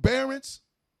 forbearance,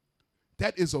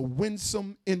 that is a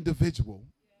winsome individual.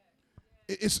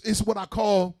 It's what I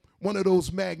call one of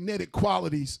those magnetic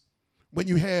qualities when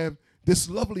you have this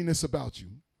loveliness about you.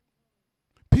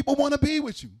 People want to be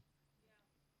with you.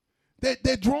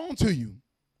 They're drawn to you.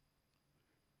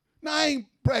 Now, I ain't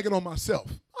bragging on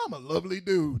myself. I'm a lovely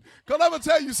dude. Because I'm going to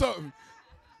tell you something.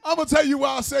 I'm going to tell you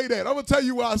why I say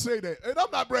that. And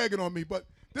I'm not bragging on me, but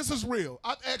this is real.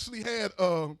 I actually had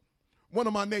one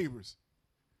of my neighbors,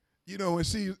 and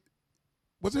she,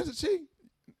 was it she?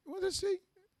 Was it she?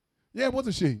 Yeah, it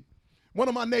wasn't she. One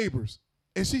of my neighbors.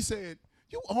 And she said,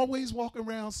 you always walk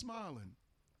around smiling.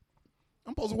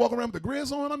 I'm supposed to walk around with the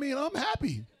grizz on? I mean, I'm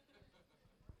happy.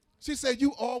 She said,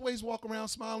 you always walk around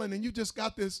smiling and you just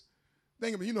got this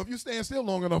thing. If you stand still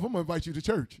long enough, I'm going to invite you to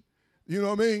church. You know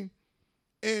what I mean?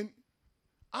 And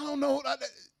I don't know.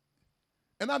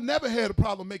 And I've never had a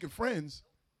problem making friends.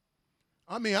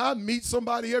 I mean, I meet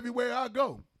somebody everywhere I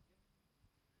go.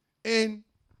 And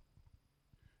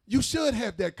you should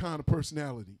have that kind of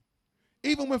personality,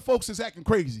 even when folks is acting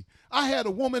crazy. I had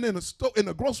a woman in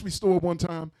a grocery store one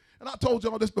time, and I told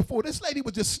y'all this before. This lady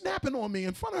was just snapping on me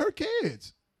in front of her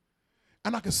kids.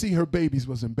 And I could see her babies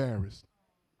was embarrassed.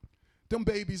 Them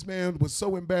babies, man, was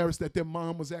so embarrassed that their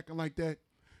mom was acting like that.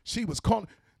 She was calling.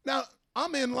 Now,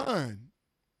 I'm in line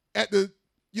at the,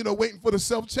 waiting for the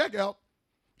self-checkout.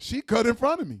 She cut in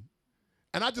front of me.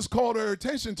 And I just called her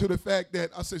attention to the fact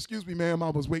that I said, excuse me, ma'am,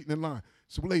 I was waiting in line.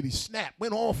 So the lady snapped,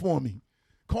 went off on me,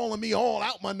 calling me all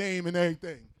out my name and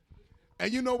everything.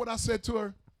 And you know what I said to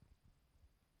her?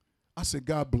 I said,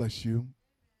 God bless you.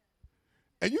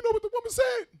 And you know what the woman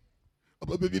said?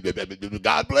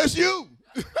 God bless you.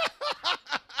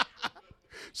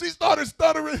 She started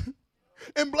stuttering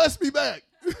and blessed me back.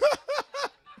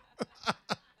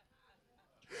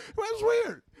 That's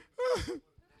weird.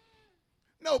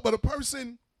 No, but a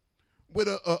person with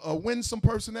a winsome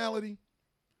personality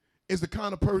is the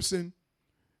kind of person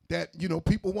that,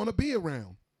 people want to be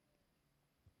around.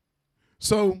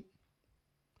 So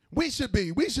we should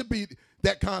be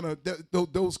that kind of,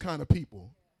 those kind of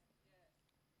people.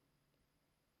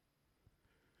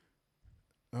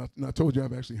 And I told you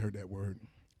I've actually heard that word.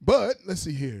 But let's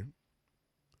see here.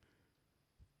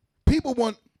 People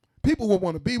will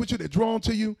want to be with you. They're drawn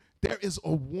to you. There is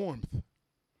a warmth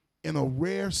and a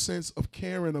rare sense of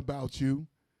caring about you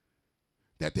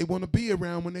that they want to be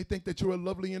around when they think that you're a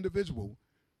lovely individual.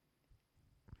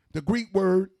 The Greek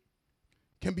word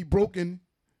can be broken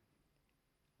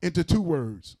into two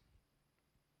words.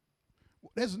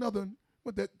 There's another,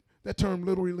 what that term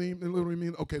literally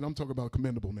mean? Okay, I'm talking about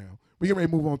commendable now. We're getting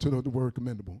ready to move on to the word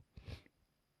commendable.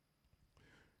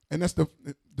 And that's the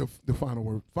final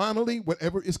word. Finally,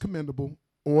 whatever is commendable,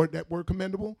 or that word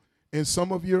commendable, and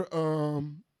some of your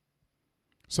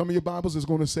Bibles is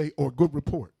going to say, or good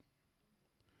report.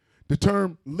 The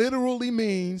term literally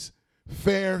means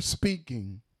fair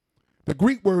speaking. The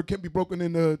Greek word can be broken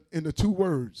into two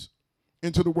words,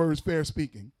 into the words fair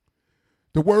speaking.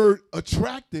 The word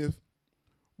attractive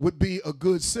would be a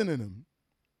good synonym.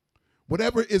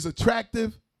 Whatever is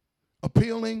attractive,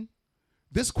 appealing,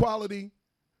 this quality,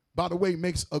 by the way,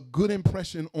 makes a good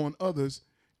impression on others,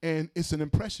 and it's an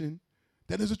impression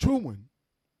that is a true one.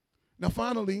 Now,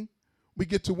 finally, we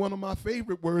get to one of my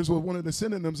favorite words, or one of the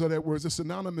synonyms of that word, is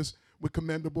synonymous with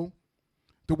commendable,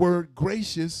 the word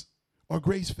gracious or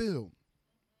grace-filled.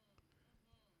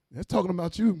 That's talking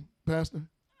about you, Pastor.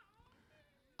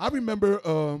 I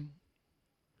remember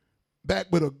back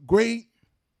with a great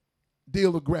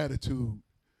deal of gratitude,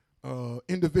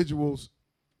 individuals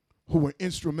who were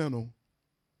instrumental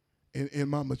in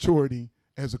my maturity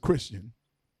as a Christian.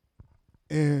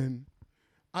 And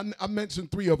I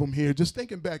mentioned three of them here, just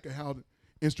thinking back at how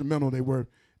instrumental they were.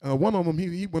 One of them,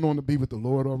 he went on to be with the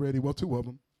Lord already. Well, two of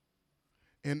them.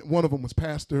 And one of them was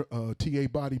Pastor T.A.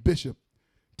 Body, Bishop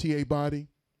T.A. Body.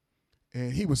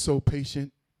 And he was so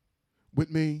patient with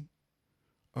me.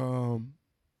 'Cause,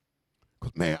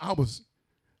 man,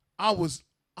 I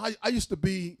used to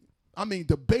be,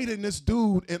 debating this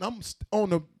dude, and I'm on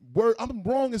the word, I'm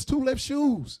wrong as two left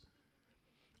shoes.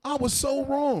 I was so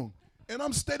wrong. And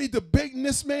I'm steady debating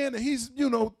this man, and he's,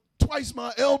 twice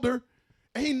my elder,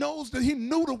 and he knows that he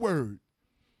knew the word.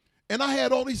 And I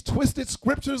had all these twisted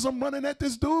scriptures I'm running at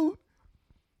this dude.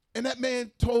 And that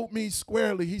man told me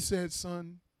squarely, he said,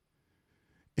 son,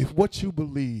 if what you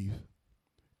believe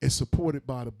is supported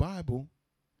by the Bible,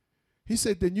 he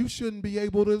said, then you shouldn't be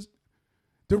able to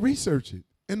research it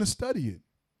and to study it.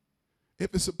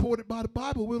 If it's supported by the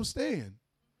Bible, we'll stand.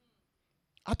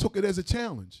 I took it as a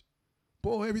challenge.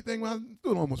 Boy, everything I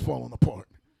was almost falling apart.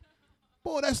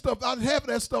 Boy, that stuff, half of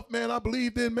that stuff, man, I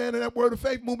believed in, man, in that word of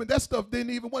faith movement, that stuff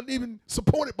wasn't even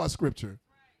supported by Scripture.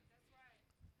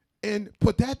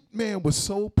 But that man was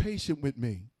so patient with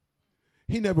me.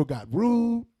 He never got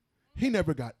rude. He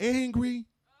never got angry.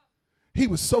 He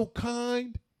was so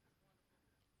kind.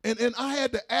 And I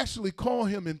had to actually call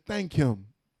him and thank him.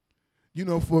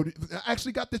 I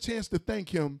actually got the chance to thank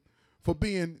him for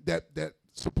being that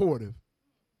supportive.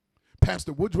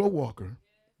 Pastor Woodrow Walker,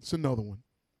 it's another one.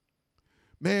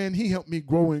 Man, he helped me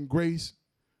grow in grace,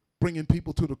 bringing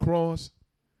people to the cross.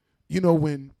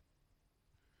 When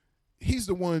he's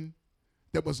the one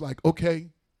that was like, okay,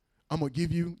 I'm going to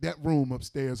give you that room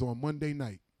upstairs on Monday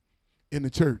night in the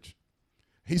church.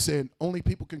 He said, only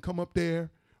people can come up there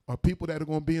are people that are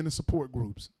going to be in the support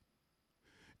groups.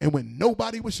 And when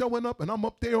nobody was showing up and I'm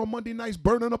up there on Monday nights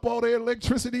burning up all their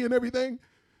electricity and everything,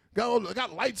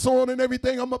 got lights on and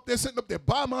everything, I'm up there sitting up there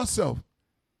by myself.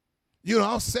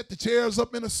 I'll set the chairs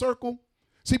up in a circle.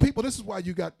 See, people, this is why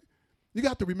you got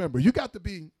to remember, you got to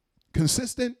be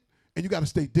consistent and you got to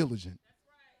stay diligent.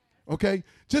 Okay?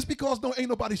 Just because ain't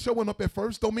nobody showing up at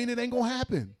first don't mean it ain't going to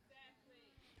happen.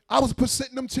 I was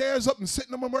setting them chairs up and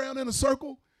sitting them around in a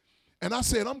circle, and I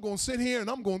said, I'm going to sit here and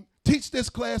I'm going to teach this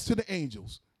class to the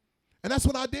angels. And that's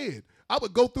what I did. I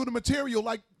would go through the material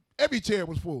like every chair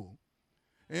was full.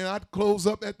 And I'd close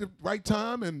up at the right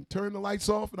time and turn the lights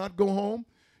off, and I'd go home.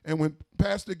 And when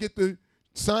Pastor get the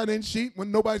sign-in sheet,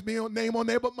 when nobody's name on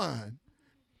there but mine.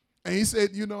 And he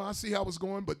said, I see how it's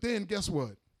going. But then guess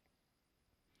what?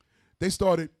 They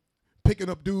started picking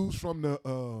up dudes from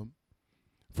the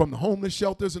homeless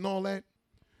shelters and all that.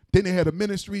 Then they had a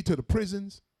ministry to the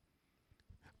prisons.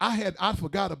 I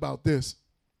forgot about this.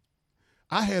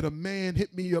 I had a man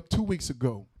hit me up 2 weeks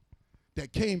ago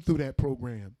that came through that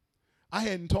program. I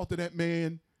hadn't talked to that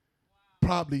man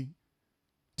probably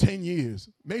 10 years,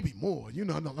 maybe more. You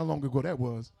know how long ago that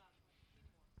was.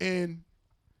 And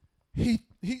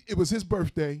it was his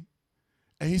birthday,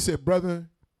 and he said, brother,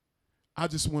 I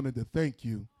just wanted to thank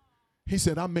you. He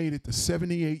said, I made it to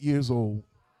 78 years old.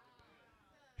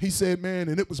 He said, man,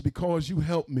 and it was because you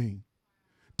helped me.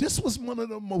 This was one of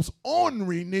the most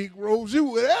ornery Negroes you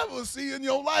would ever see in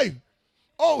your life.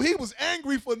 Oh, he was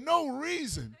angry for no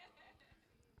reason.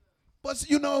 But,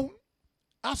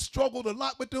 I struggled a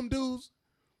lot with them dudes.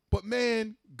 But,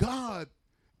 man, God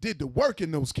did the work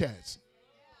in those cats.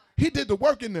 He did the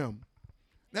work in them.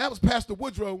 Now, that was Pastor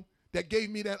Woodrow that gave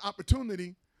me that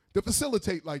opportunity to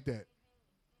facilitate like that.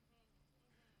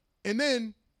 And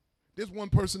then there's one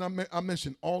person I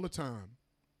mention all the time,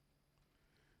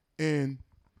 and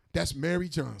that's Mary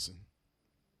Johnson.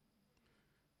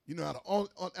 Out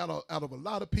of a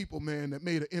lot of people, man, that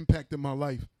made an impact in my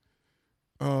life,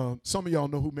 some of y'all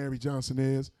know who Mary Johnson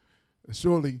is.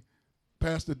 Surely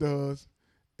Pastor does,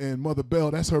 and Mother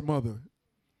Bell, that's her mother.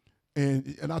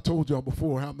 And I told y'all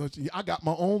before how much I got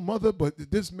my own mother, but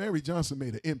this Mary Johnson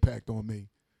made an impact on me.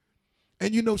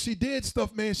 And she did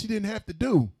stuff, man, she didn't have to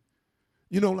do.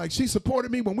 Like she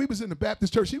supported me when we was in the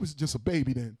Baptist church. She was just a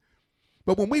baby then.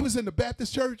 But when we was in the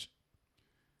Baptist church,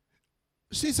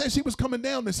 she said she was coming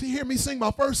down to hear me sing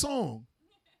my first song.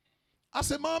 I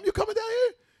said, Mom, you coming down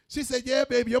here? She said, yeah,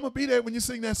 baby, I'm going to be there when you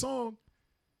sing that song.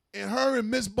 And her and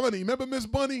Miss Bunny, remember Miss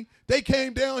Bunny? They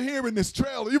came down here in this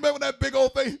trailer. You remember that big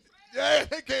old thing? Yeah,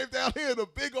 they came down here in a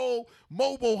big old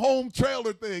mobile home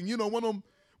trailer thing. One of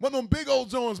them big old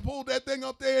joints, pulled that thing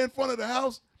up there in front of the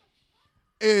house.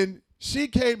 And she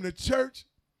came to church.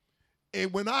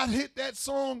 And when I hit that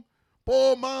song,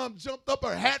 boy, Mom jumped up,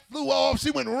 her hat flew off.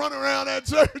 She went running around that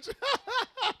church.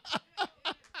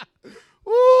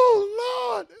 Ooh,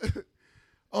 Lord.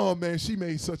 Oh, man, she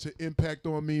made such an impact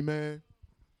on me, man.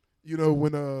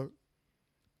 When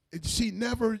she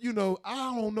never,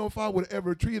 I don't know if I would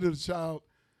ever treated a child,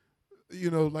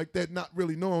 like that, not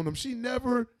really knowing them. She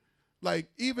never,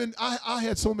 even I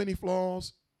had so many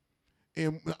flaws,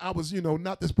 and I was,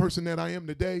 not this person that I am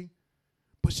today,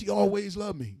 but she always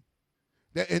loved me.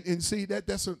 And see,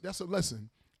 that's a lesson.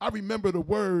 I remember the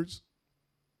words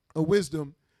of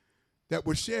wisdom that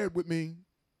were shared with me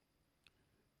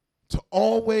to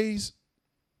always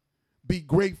be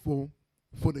grateful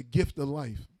for the gift of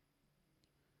life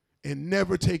and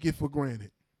never take it for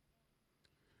granted.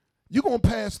 You're going to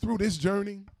pass through this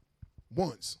journey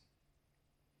once.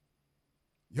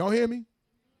 Y'all hear me?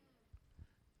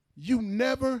 you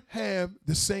never have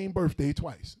the same birthday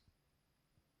twice.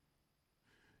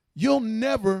 You'll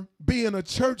never be in a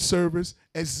church service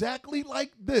exactly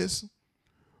like this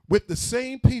with the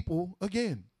same people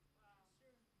again.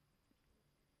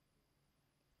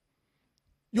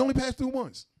 You only pass through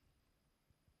once.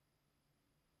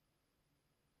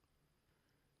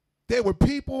 There were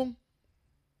people,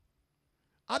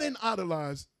 I didn't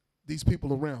idolize these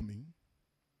people around me,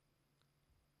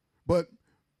 but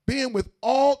being with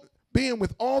all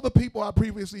the people I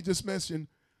previously just mentioned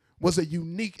was a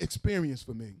unique experience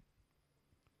for me.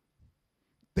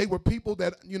 They were people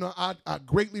that, I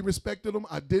greatly respected them.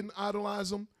 I didn't idolize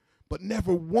them, but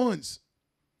never once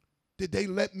did they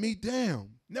let me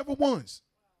down. Never once.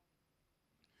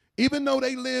 Even though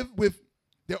they lived with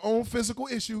their own physical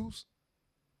issues,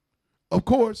 of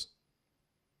course,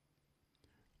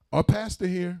 our pastor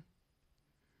here,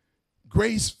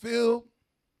 grace-filled,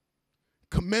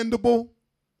 commendable.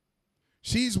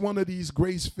 She's one of these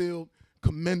grace-filled,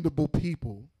 commendable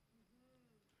people.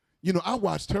 I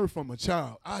watched her from a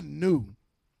child. I knew,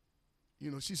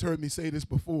 she's heard me say this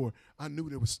before. I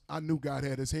knew God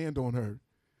had his hand on her.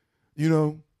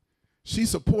 She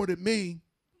supported me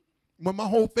when my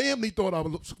whole family thought I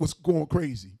was going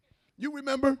crazy. You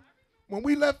remember? When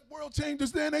we left World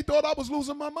Changers then, they thought I was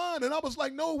losing my mind. And I was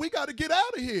like, no, we got to get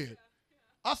out of here.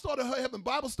 I started having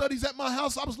Bible studies at my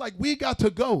house. I was like, we got to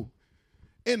go.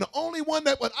 And the only one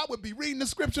that I would be reading the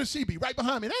scripture, she'd be right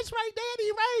behind me. That's right,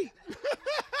 Daddy, right.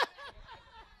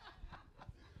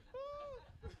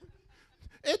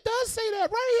 It does say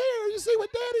that right here. You see what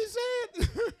Daddy said?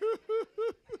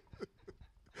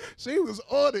 She was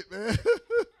on it, man.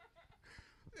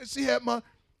 And she had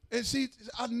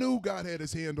I knew God had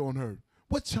his hand on her.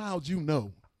 What child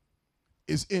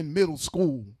is in middle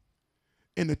school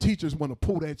and the teachers want to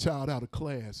pull that child out of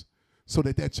class so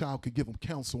that child could give them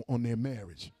counsel on their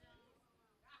marriage?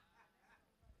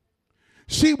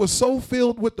 She was so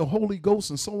filled with the Holy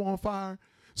Ghost and so on fire,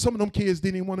 some of them kids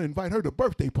didn't even want to invite her to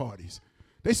birthday parties.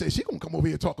 They said, she going to come over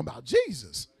here talking about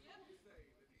Jesus.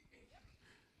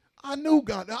 I knew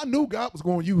God was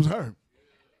going to use her.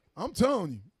 I'm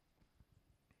telling you.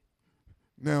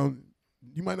 Now,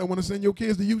 you might not want to send your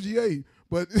kids to UGA,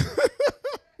 but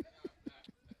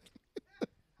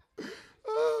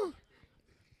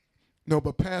no,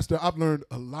 but Pastor, I've learned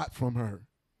a lot from her.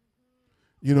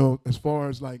 As far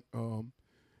as like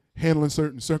handling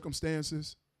certain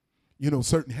circumstances,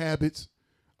 certain habits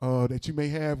that you may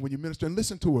have when you minister. And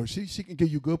listen to her. She can give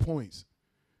you good points.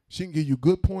 She can give you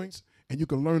good points, and you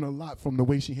can learn a lot from the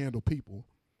way she handled people.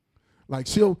 Like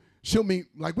she'll meet,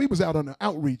 like we was out on the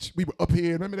outreach. We were up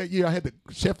here. Remember that year I had the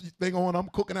chef thing on? I'm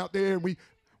cooking out there, and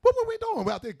what were we doing? We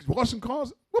were out there washing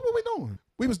cars. What were we doing?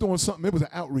 We was doing something. It was an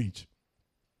outreach.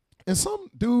 And some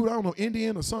dude, I don't know,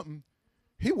 Indian or something,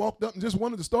 he walked up and just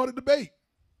wanted to start a debate.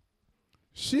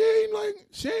 She ain't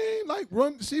like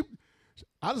run.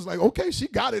 I was like, okay, she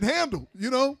got it handled,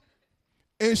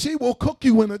 And she will cook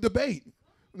you in a debate.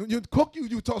 When you cook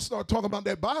you start talking about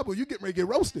that Bible, you get ready to get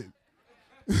roasted.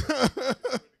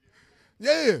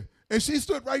 Yeah. And she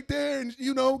stood right there and,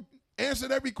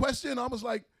 answered every question. I was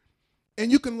like,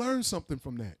 and you can learn something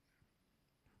from that.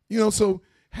 So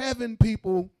having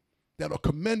people that are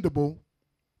commendable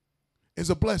is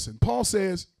a blessing. Paul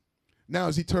says, now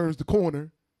as he turns the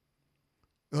corner,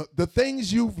 the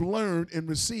things you've learned and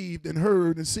received and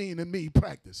heard and seen in me,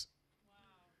 practice. Wow.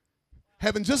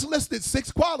 Having just listed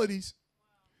 6 qualities,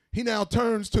 he now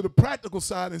turns to the practical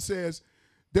side and says,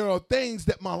 there are things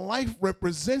that my life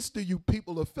represents to you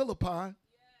people of Philippi,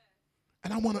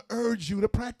 and I want to urge you to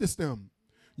practice them.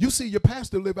 You see your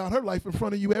pastor live out her life in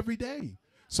front of you every day.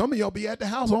 Some of y'all be at the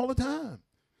house all the time.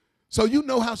 So you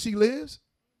know how she lives.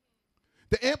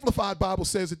 The Amplified Bible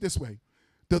says it this way: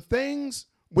 the things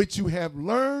which you have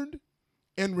learned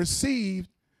and received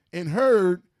and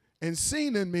heard and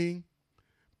seen in me,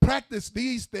 practice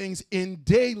these things in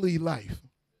daily life.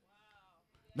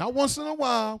 Not once in a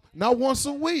while, not once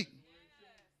a week.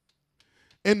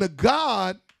 And the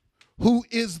God who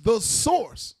is the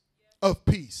source of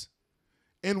peace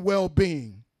and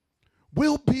well-being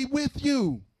will be with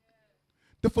you.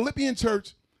 The Philippian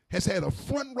church has had a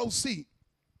front row seat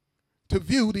to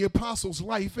view the apostles'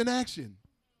 life in action.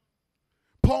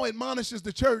 Paul admonishes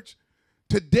the church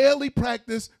to daily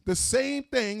practice the same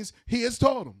things he has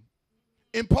taught them,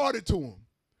 imparted to them,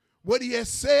 what he has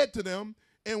said to them,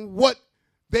 and what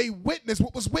they witnessed,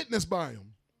 what was witnessed by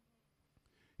him.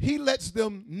 He lets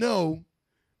them know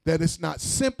that it's not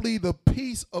simply the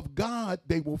peace of God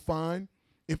they will find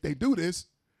if they do this,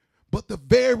 but the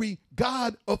very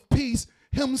God of peace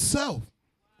himself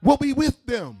will be with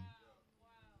them.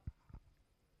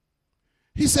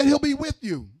 He said he'll be with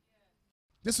you.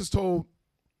 This is told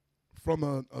from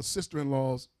a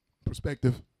sister-in-law's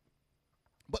perspective.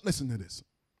 But listen to this.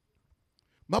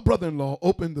 My brother-in-law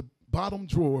opened the bottom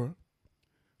drawer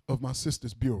of my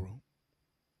sister's bureau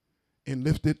and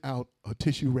lifted out a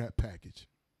tissue wrap package.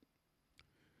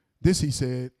 This, he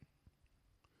said,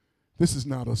 this is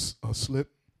not a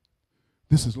slip.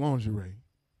 This is lingerie.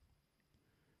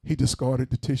 He discarded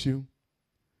the tissue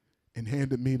and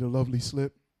handed me the lovely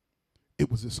slip.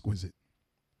 It was exquisite.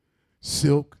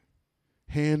 Silk,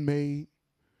 handmade,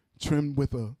 trimmed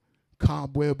with a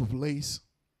cobweb of lace.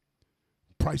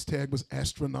 Price tag was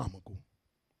astronomical.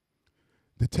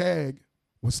 The tag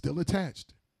was still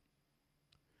attached.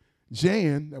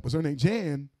 Jan, that was her name,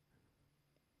 Jan,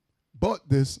 bought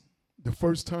this the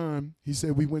first time he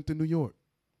said we went to New York,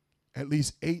 at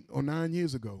least 8 or 9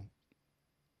 years ago.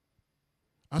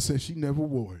 I said she never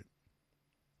wore it.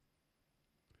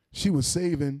 She was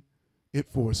saving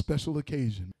it for a special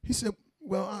occasion. He said,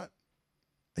 well,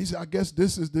 I guess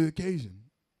this is the occasion.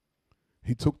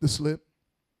 He took the slip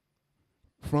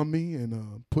from me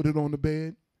and put it on the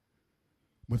bed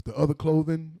with the other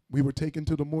clothing we were taking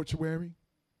to the mortuary.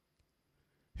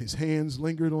 His hands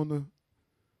lingered on the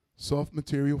soft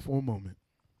material for a moment.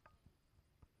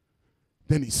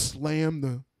 Then he slammed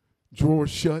the drawer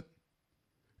shut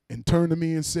and turned to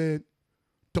me and said,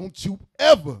 don't you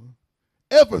ever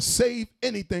save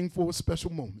anything for a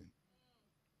special moment.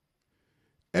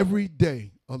 Every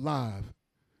day alive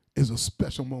is a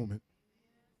special moment.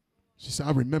 She said,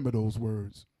 I remember those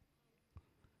words.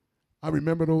 I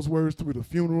remember those words through the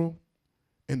funeral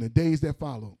and the days that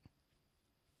followed.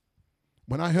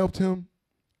 When I helped him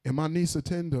and my niece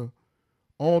attend to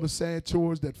all the sad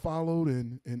chores that followed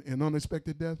and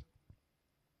unexpected death,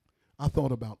 I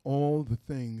thought about all the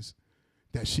things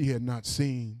that she had not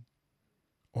seen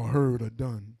or heard or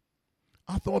done.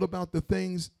 I thought about the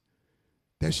things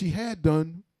that she had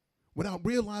done without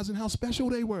realizing how special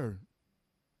they were.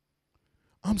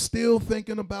 I'm still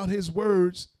thinking about his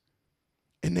words,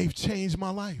 and they've changed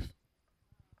my life.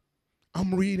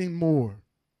 I'm reading more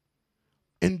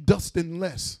and dusting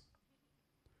less.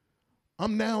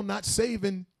 I'm now not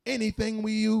saving anything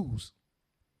we use.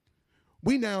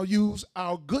 We now use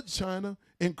our good china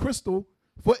and crystal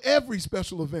for every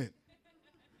special event,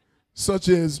 such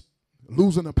as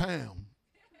losing a pound,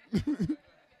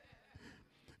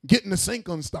 getting the sink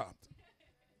unstopped,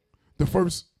 the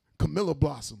first camellia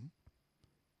blossom.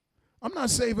 I'm not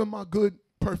saving my good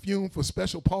perfume for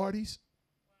special parties.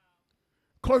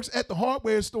 Clerks at the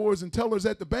hardware stores and tellers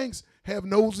at the banks have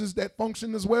noses that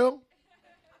function as well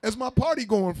as my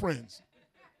party-going friends.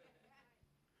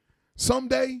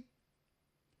 Someday,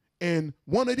 and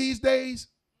one of these days,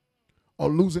 are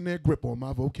losing their grip on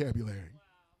my vocabulary.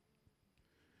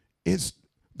 It's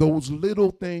those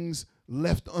little things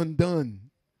left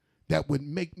undone that would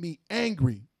make me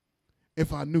angry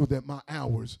if I knew that my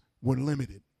hours were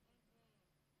limited.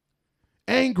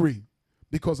 Angry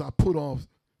because I put off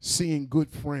seeing good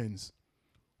friends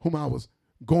whom I was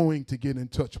going to get in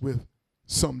touch with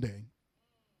someday.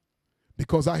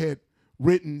 Because I had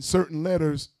written certain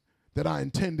letters that I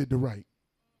intended to write.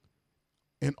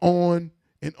 And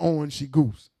on she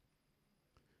goes.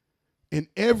 And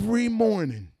every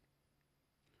morning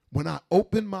when I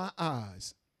open my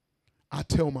eyes, I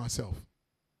tell myself,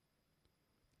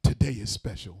 today is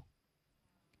special.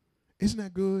 Isn't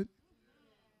that good?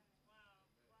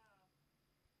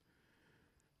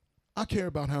 I care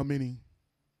about how many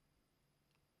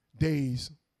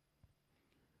days,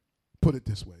 put it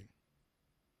this way.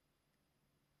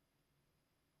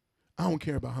 I don't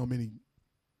care about how many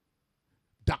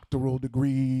doctoral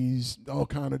degrees, all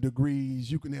kind of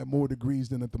degrees. You can have more degrees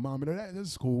than a thermometer.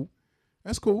 That's cool.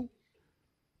 That's cool.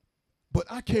 But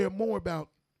I care more about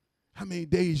how many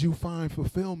days you find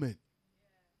fulfillment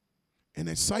and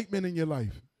excitement in your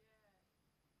life.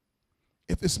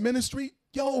 If it's ministry,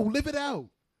 live it out.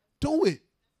 Do it.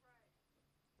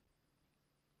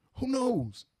 Who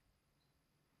knows?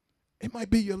 It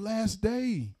might be your last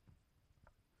day.